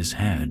turned his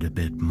head a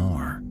bit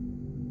more.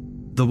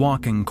 The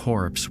walking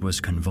corpse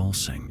was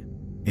convulsing,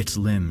 its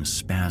limbs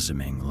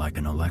spasming like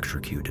an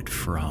electrocuted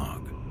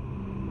frog.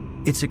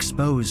 Its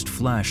exposed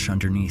flesh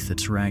underneath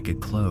its ragged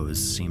clothes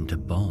seemed to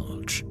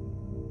bulge.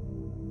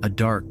 A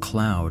dark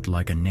cloud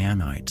like a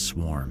nanite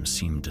swarm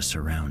seemed to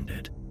surround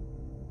it.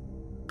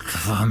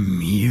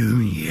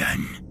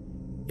 "Communion,"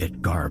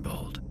 it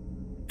garbled,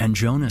 and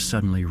Jonah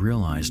suddenly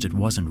realized it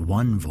wasn't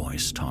one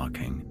voice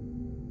talking,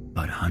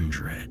 but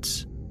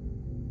hundreds.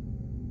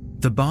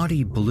 The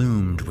body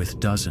bloomed with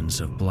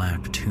dozens of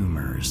black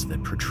tumors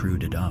that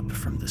protruded up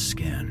from the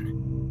skin.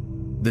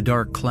 The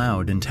dark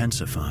cloud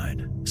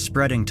intensified,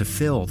 spreading to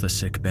fill the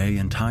sickbay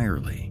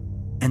entirely,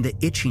 and the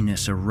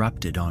itchiness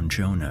erupted on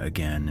Jonah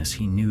again as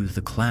he knew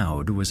the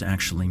cloud was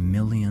actually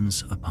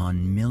millions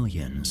upon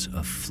millions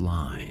of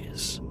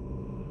flies.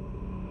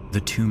 The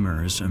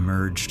tumors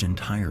emerged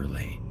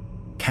entirely,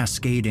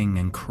 cascading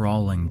and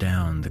crawling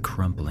down the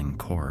crumpling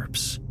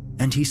corpse,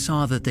 and he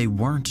saw that they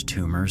weren't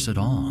tumors at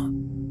all,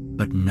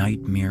 but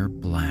nightmare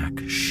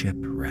black ship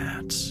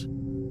rats.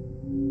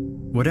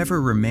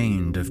 Whatever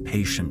remained of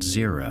patient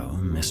zero,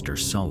 Mr.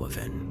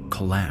 Sullivan,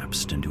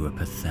 collapsed into a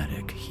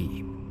pathetic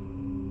heap.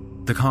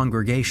 The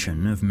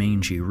congregation of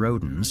mangy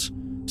rodents,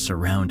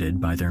 surrounded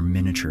by their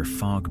miniature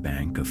fog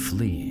bank of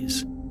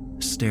fleas,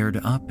 stared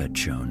up at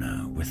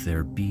Jonah with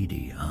their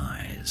beady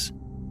eyes.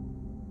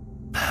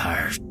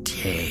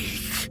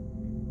 "Partake,"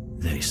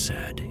 they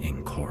said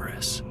in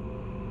chorus.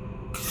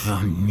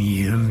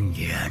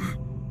 "Communion.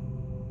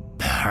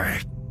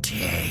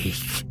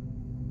 Partake."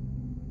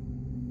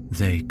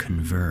 They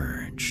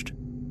converged.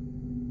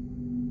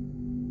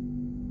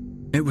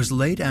 It was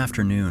late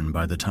afternoon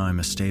by the time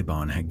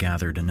Esteban had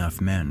gathered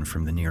enough men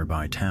from the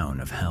nearby town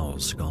of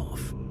Hell's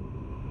Gulf.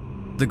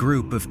 The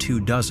group of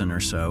 24 or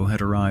so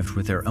had arrived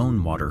with their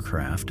own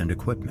watercraft and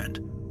equipment,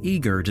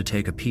 eager to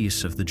take a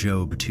piece of the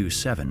Job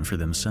 27 for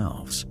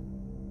themselves.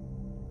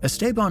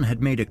 Esteban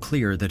had made it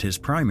clear that his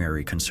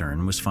primary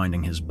concern was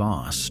finding his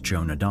boss,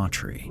 Jonah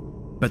Daughtry,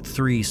 but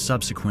 3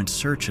 subsequent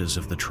searches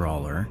of the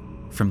trawler,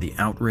 from the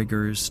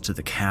outriggers to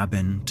the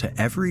cabin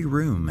to every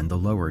room in the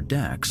lower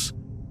decks,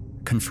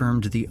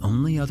 confirmed the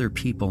only other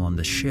people on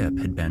the ship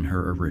had been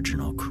her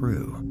original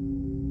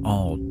crew,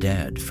 all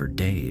dead for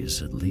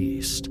days at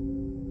least.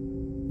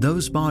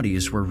 Those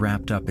bodies were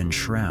wrapped up in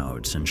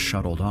shrouds and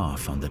shuttled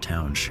off on the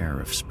town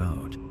sheriff's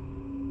boat.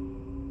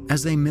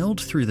 As they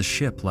milled through the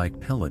ship like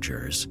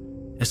pillagers,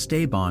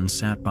 Esteban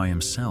sat by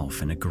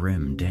himself in a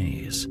grim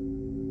daze.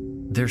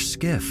 Their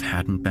skiff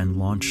hadn't been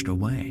launched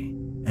away,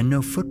 and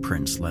no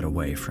footprints led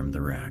away from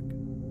the wreck,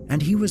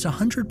 and he was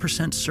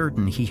 100%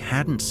 certain he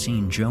hadn't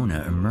seen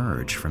Jonah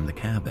emerge from the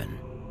cabin.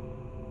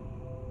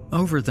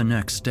 Over the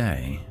next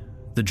day,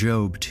 the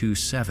Job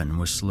 27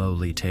 was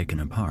slowly taken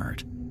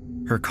apart,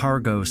 her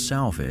cargo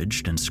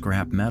salvaged and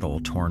scrap metal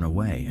torn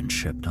away and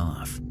shipped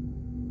off.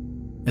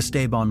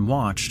 Esteban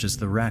watched as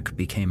the wreck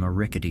became a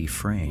rickety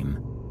frame,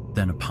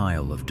 then a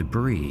pile of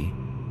debris,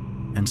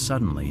 and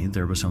suddenly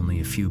there was only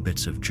a few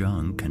bits of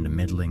junk and a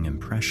middling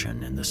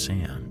impression in the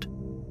sand.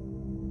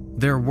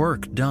 Their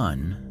work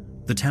done,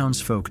 the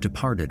townsfolk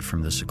departed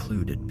from the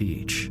secluded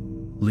beach,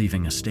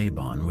 leaving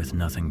Esteban with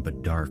nothing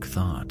but dark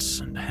thoughts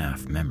and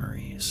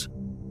half-memories.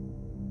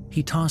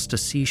 He tossed a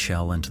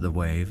seashell into the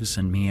waves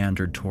and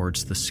meandered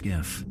towards the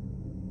skiff.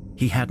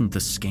 He hadn't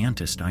the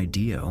scantest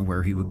idea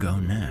where he would go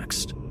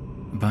next,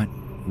 but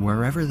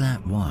wherever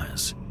that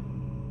was,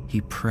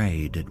 he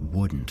prayed it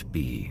wouldn't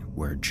be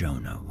where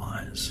Jonah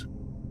was.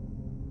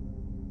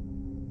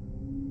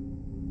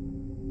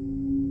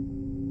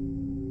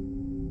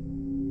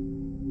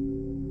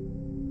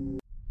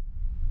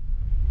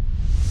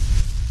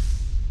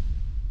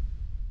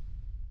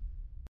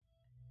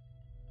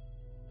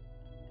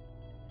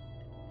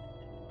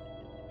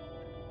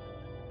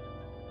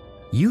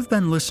 You've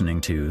been listening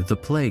to The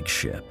Plague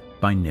Ship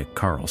by Nick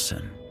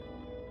Carlson.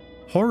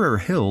 Horror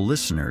Hill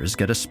listeners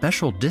get a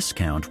special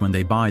discount when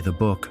they buy the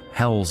book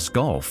Hell's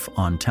Gulf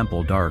on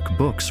Temple Dark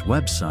Books'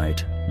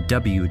 website,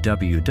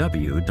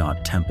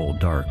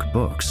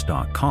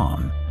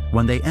 www.templedarkbooks.com,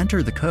 when they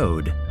enter the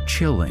code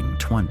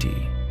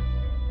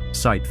CHILLING20.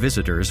 Site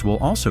visitors will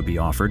also be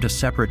offered a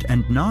separate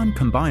and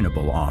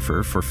non-combinable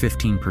offer for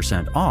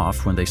 15%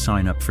 off when they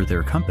sign up for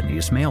their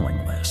company's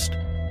mailing list.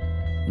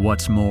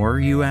 What's more,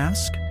 you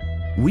ask?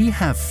 We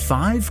have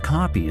 5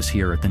 copies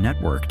here at the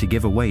network to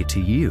give away to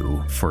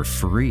you for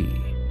free.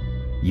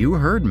 You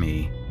heard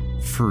me,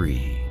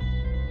 free.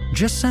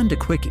 Just send a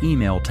quick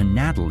email to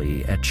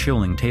Natalie at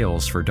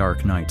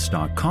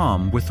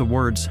chillingtalesfordarknights.com with the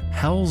words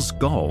Hell's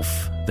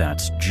Gulf,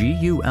 that's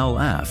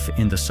GULF,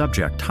 in the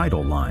subject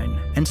title line,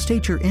 and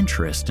state your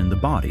interest in the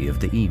body of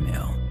the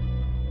email.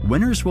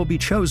 Winners will be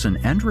chosen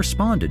and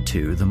responded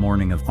to the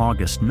morning of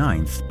August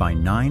 9th by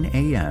 9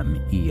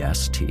 a.m.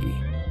 EST.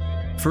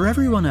 For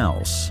everyone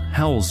else,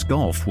 Hell's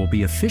Gulf will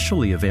be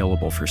officially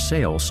available for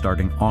sale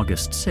starting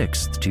August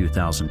 6,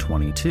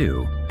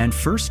 2022, and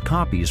first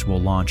copies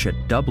will launch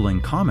at Dublin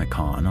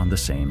Comic-Con on the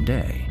same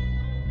day.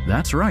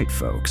 That's right,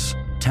 folks.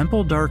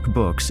 Temple Dark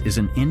Books is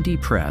an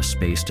indie press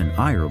based in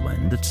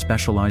Ireland that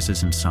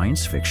specializes in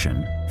science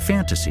fiction,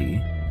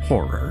 fantasy,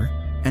 horror,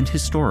 and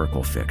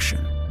historical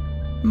fiction.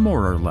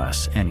 More or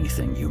less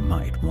anything you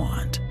might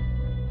want.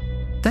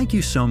 Thank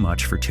you so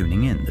much for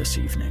tuning in this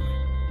evening.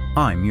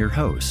 I'm your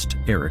host,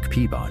 Eric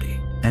Peabody,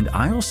 and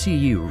I'll see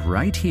you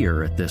right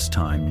here at this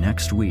time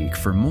next week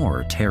for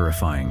more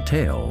terrifying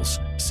tales,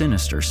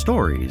 sinister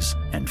stories,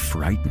 and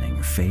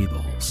frightening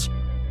fables.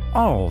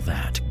 All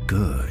that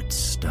good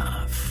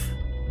stuff.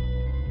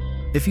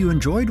 If you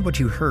enjoyed what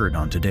you heard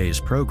on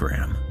today's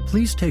program,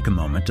 please take a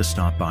moment to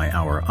stop by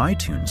our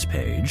iTunes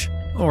page,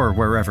 or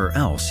wherever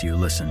else you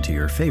listen to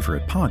your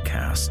favorite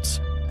podcasts,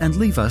 and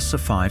leave us a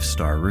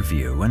 5-star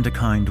review and a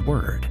kind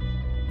word.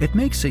 It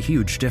makes a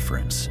huge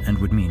difference and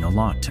would mean a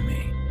lot to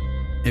me.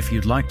 If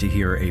you'd like to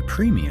hear a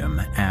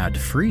premium,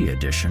 ad-free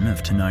edition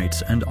of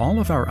tonight's and all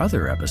of our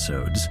other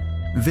episodes,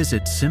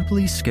 visit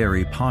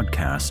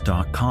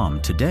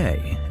simplyscarypodcast.com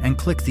today and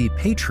click the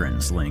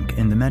Patrons link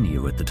in the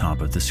menu at the top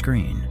of the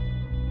screen.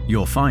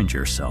 You'll find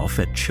yourself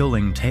at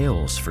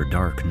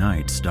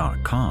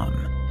chillingtalesfordarknights.com,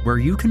 where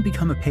you can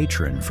become a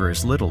patron for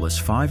as little as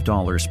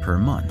 $5 per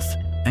month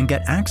and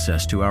get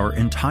access to our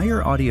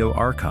entire audio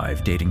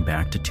archive dating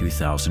back to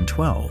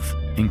 2012,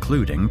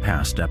 including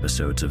past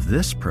episodes of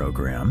this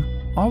program,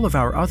 all of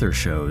our other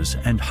shows,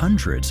 and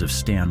hundreds of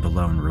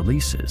standalone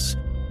releases,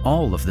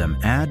 all of them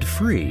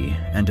ad-free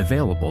and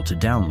available to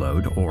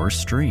download or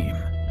stream.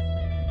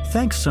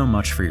 Thanks so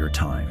much for your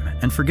time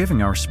and for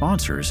giving our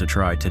sponsors a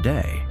try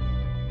today.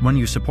 When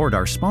you support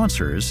our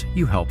sponsors,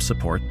 you help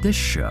support this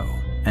show,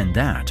 and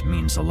that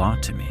means a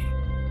lot to me.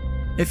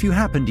 If you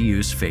happen to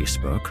use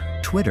Facebook,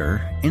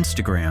 Twitter,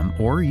 Instagram,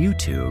 or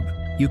YouTube,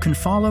 you can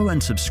follow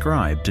and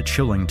subscribe to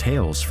Chilling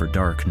Tales for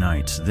Dark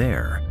Nights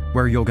there,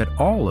 where you'll get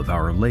all of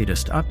our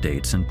latest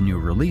updates and new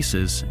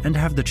releases and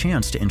have the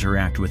chance to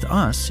interact with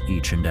us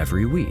each and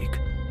every week.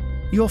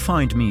 You'll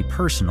find me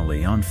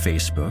personally on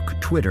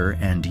Facebook, Twitter,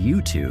 and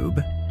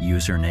YouTube,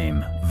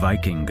 username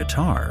Viking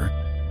Guitar,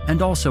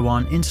 and also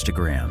on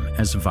Instagram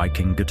as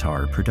Viking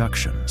Guitar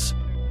Productions.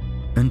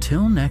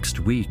 Until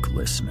next week,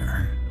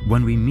 listener,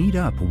 when we meet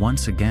up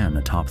once again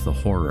atop the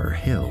horror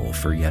hill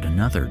for yet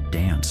another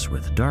dance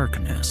with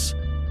darkness,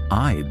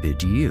 I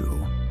bid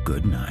you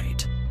good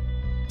night.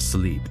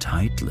 Sleep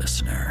tight,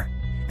 listener,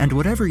 and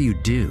whatever you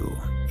do,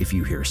 if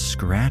you hear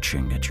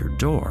scratching at your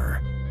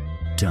door,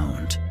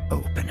 don't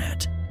open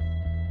it.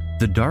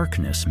 The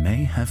darkness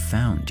may have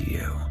found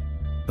you,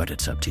 but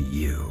it's up to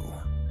you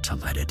to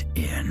let it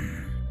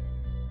in.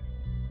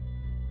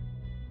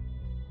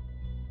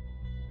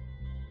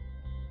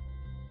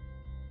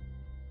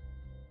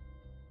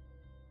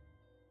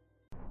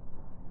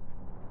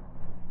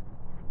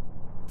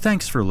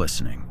 Thanks for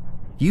listening.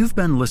 You've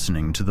been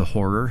listening to the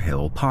Horror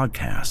Hill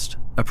Podcast,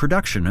 a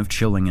production of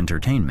Chilling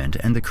Entertainment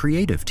and the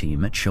creative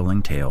team at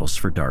Chilling Tales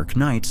for Dark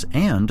Nights,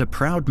 and a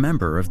proud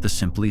member of the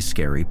Simply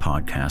Scary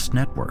Podcast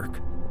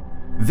Network.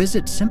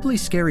 Visit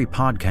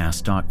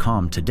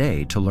simplyscarypodcast.com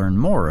today to learn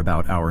more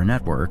about our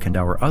network and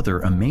our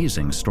other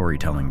amazing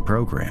storytelling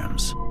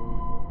programs.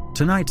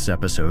 Tonight's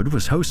episode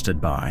was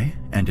hosted by,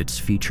 and its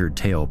featured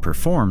tale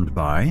performed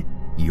by,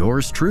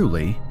 yours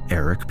truly,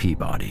 Eric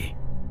Peabody.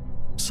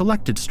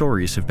 Selected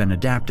stories have been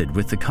adapted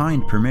with the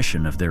kind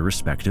permission of their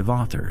respective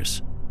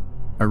authors.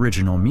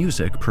 Original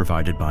music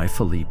provided by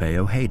Felipe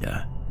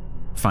Ojeda.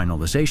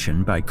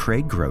 Finalization by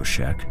Craig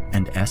Groshek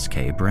and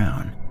S.K.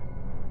 Brown.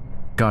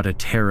 Got a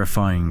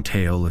terrifying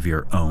tale of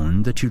your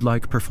own that you'd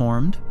like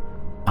performed?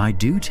 I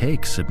do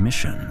take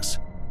submissions.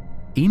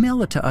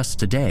 Email it to us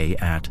today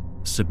at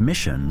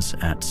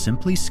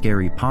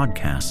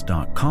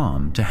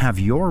submissions@simplyscarypodcast.com to have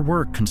your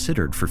work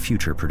considered for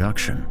future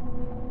production.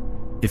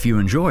 If you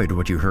enjoyed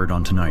what you heard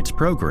on tonight's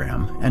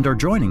program and are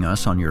joining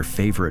us on your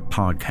favorite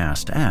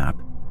podcast app,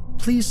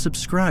 please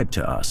subscribe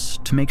to us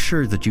to make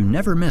sure that you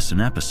never miss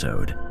an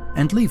episode,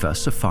 and leave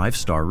us a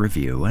 5-star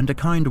review and a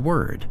kind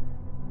word.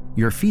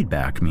 Your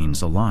feedback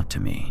means a lot to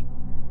me.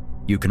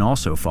 You can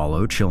also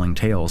follow Chilling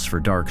Tales for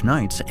Dark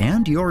Nights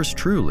and yours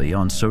truly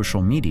on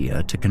social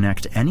media to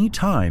connect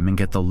anytime and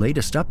get the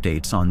latest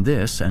updates on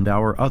this and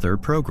our other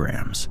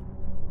programs.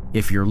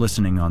 If you're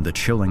listening on the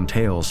Chilling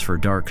Tales for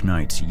Dark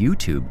Nights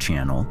YouTube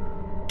channel,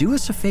 do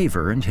us a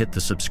favor and hit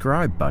the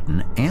subscribe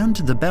button and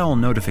the bell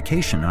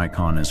notification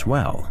icon as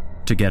well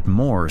to get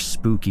more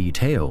spooky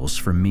tales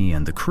from me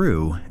and the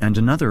crew and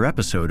another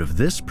episode of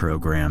this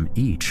program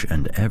each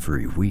and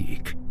every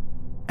week.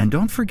 And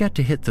don't forget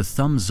to hit the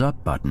thumbs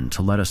up button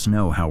to let us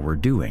know how we're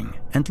doing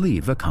and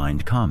leave a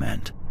kind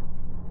comment.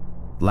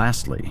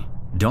 Lastly,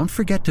 don't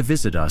forget to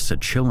visit us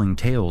at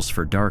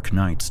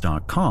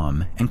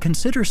chillingtalesfordarknights.com and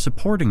consider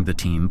supporting the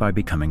team by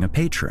becoming a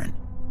patron.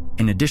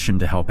 In addition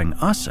to helping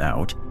us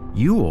out,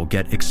 you will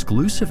get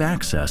exclusive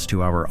access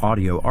to our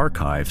audio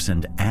archives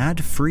and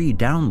ad-free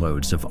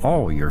downloads of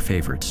all your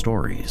favorite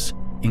stories,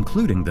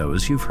 including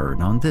those you've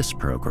heard on this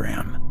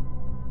program.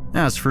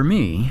 As for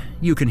me,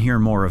 you can hear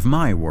more of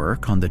my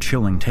work on the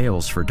Chilling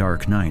Tales for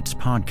Dark Nights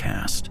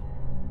podcast.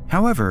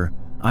 However,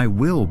 I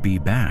will be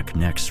back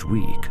next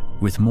week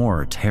with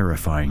more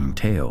terrifying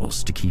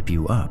tales to keep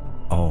you up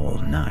all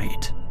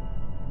night.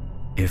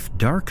 If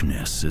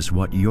darkness is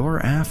what you're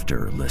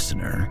after,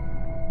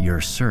 listener, your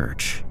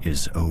search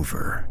is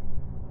over.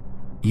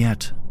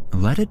 Yet,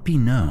 let it be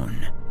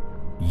known,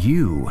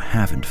 you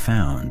haven't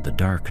found the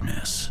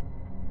darkness.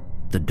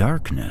 The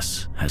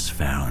darkness has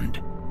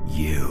found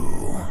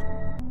you.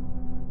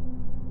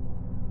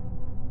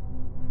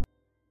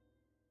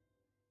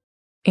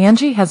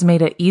 Angie has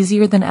made it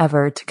easier than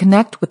ever to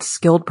connect with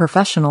skilled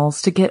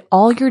professionals to get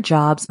all your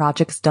jobs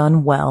projects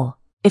done well.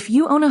 If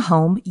you own a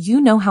home, you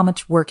know how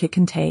much work it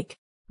can take,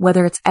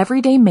 whether it's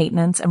everyday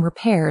maintenance and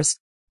repairs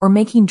or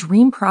making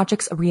dream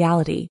projects a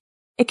reality.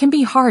 It can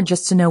be hard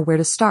just to know where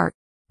to start,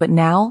 but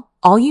now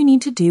all you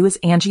need to do is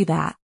Angie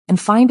that and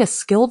find a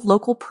skilled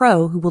local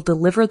pro who will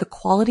deliver the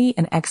quality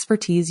and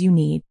expertise you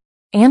need.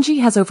 Angie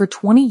has over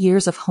 20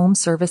 years of home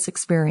service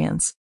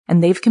experience,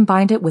 and they've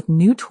combined it with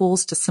new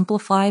tools to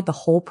simplify the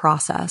whole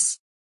process.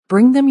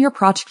 Bring them your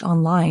project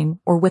online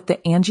or with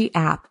the Angie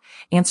app,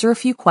 answer a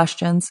few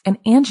questions, and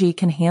Angie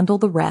can handle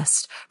the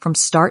rest from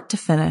start to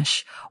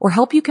finish, or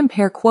help you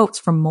compare quotes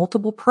from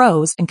multiple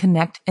pros and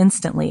connect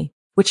instantly,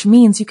 which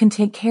means you can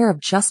take care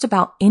of just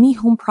about any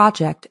home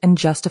project in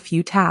just a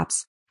few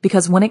taps.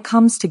 Because when it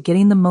comes to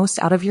getting the most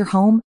out of your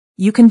home,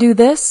 you can do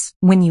this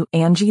when you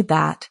Angie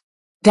that.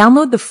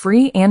 Download the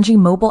free Angie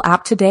mobile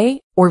app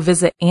today or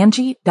visit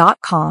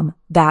Angie.com.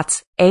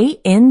 That's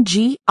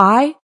ANGI.com.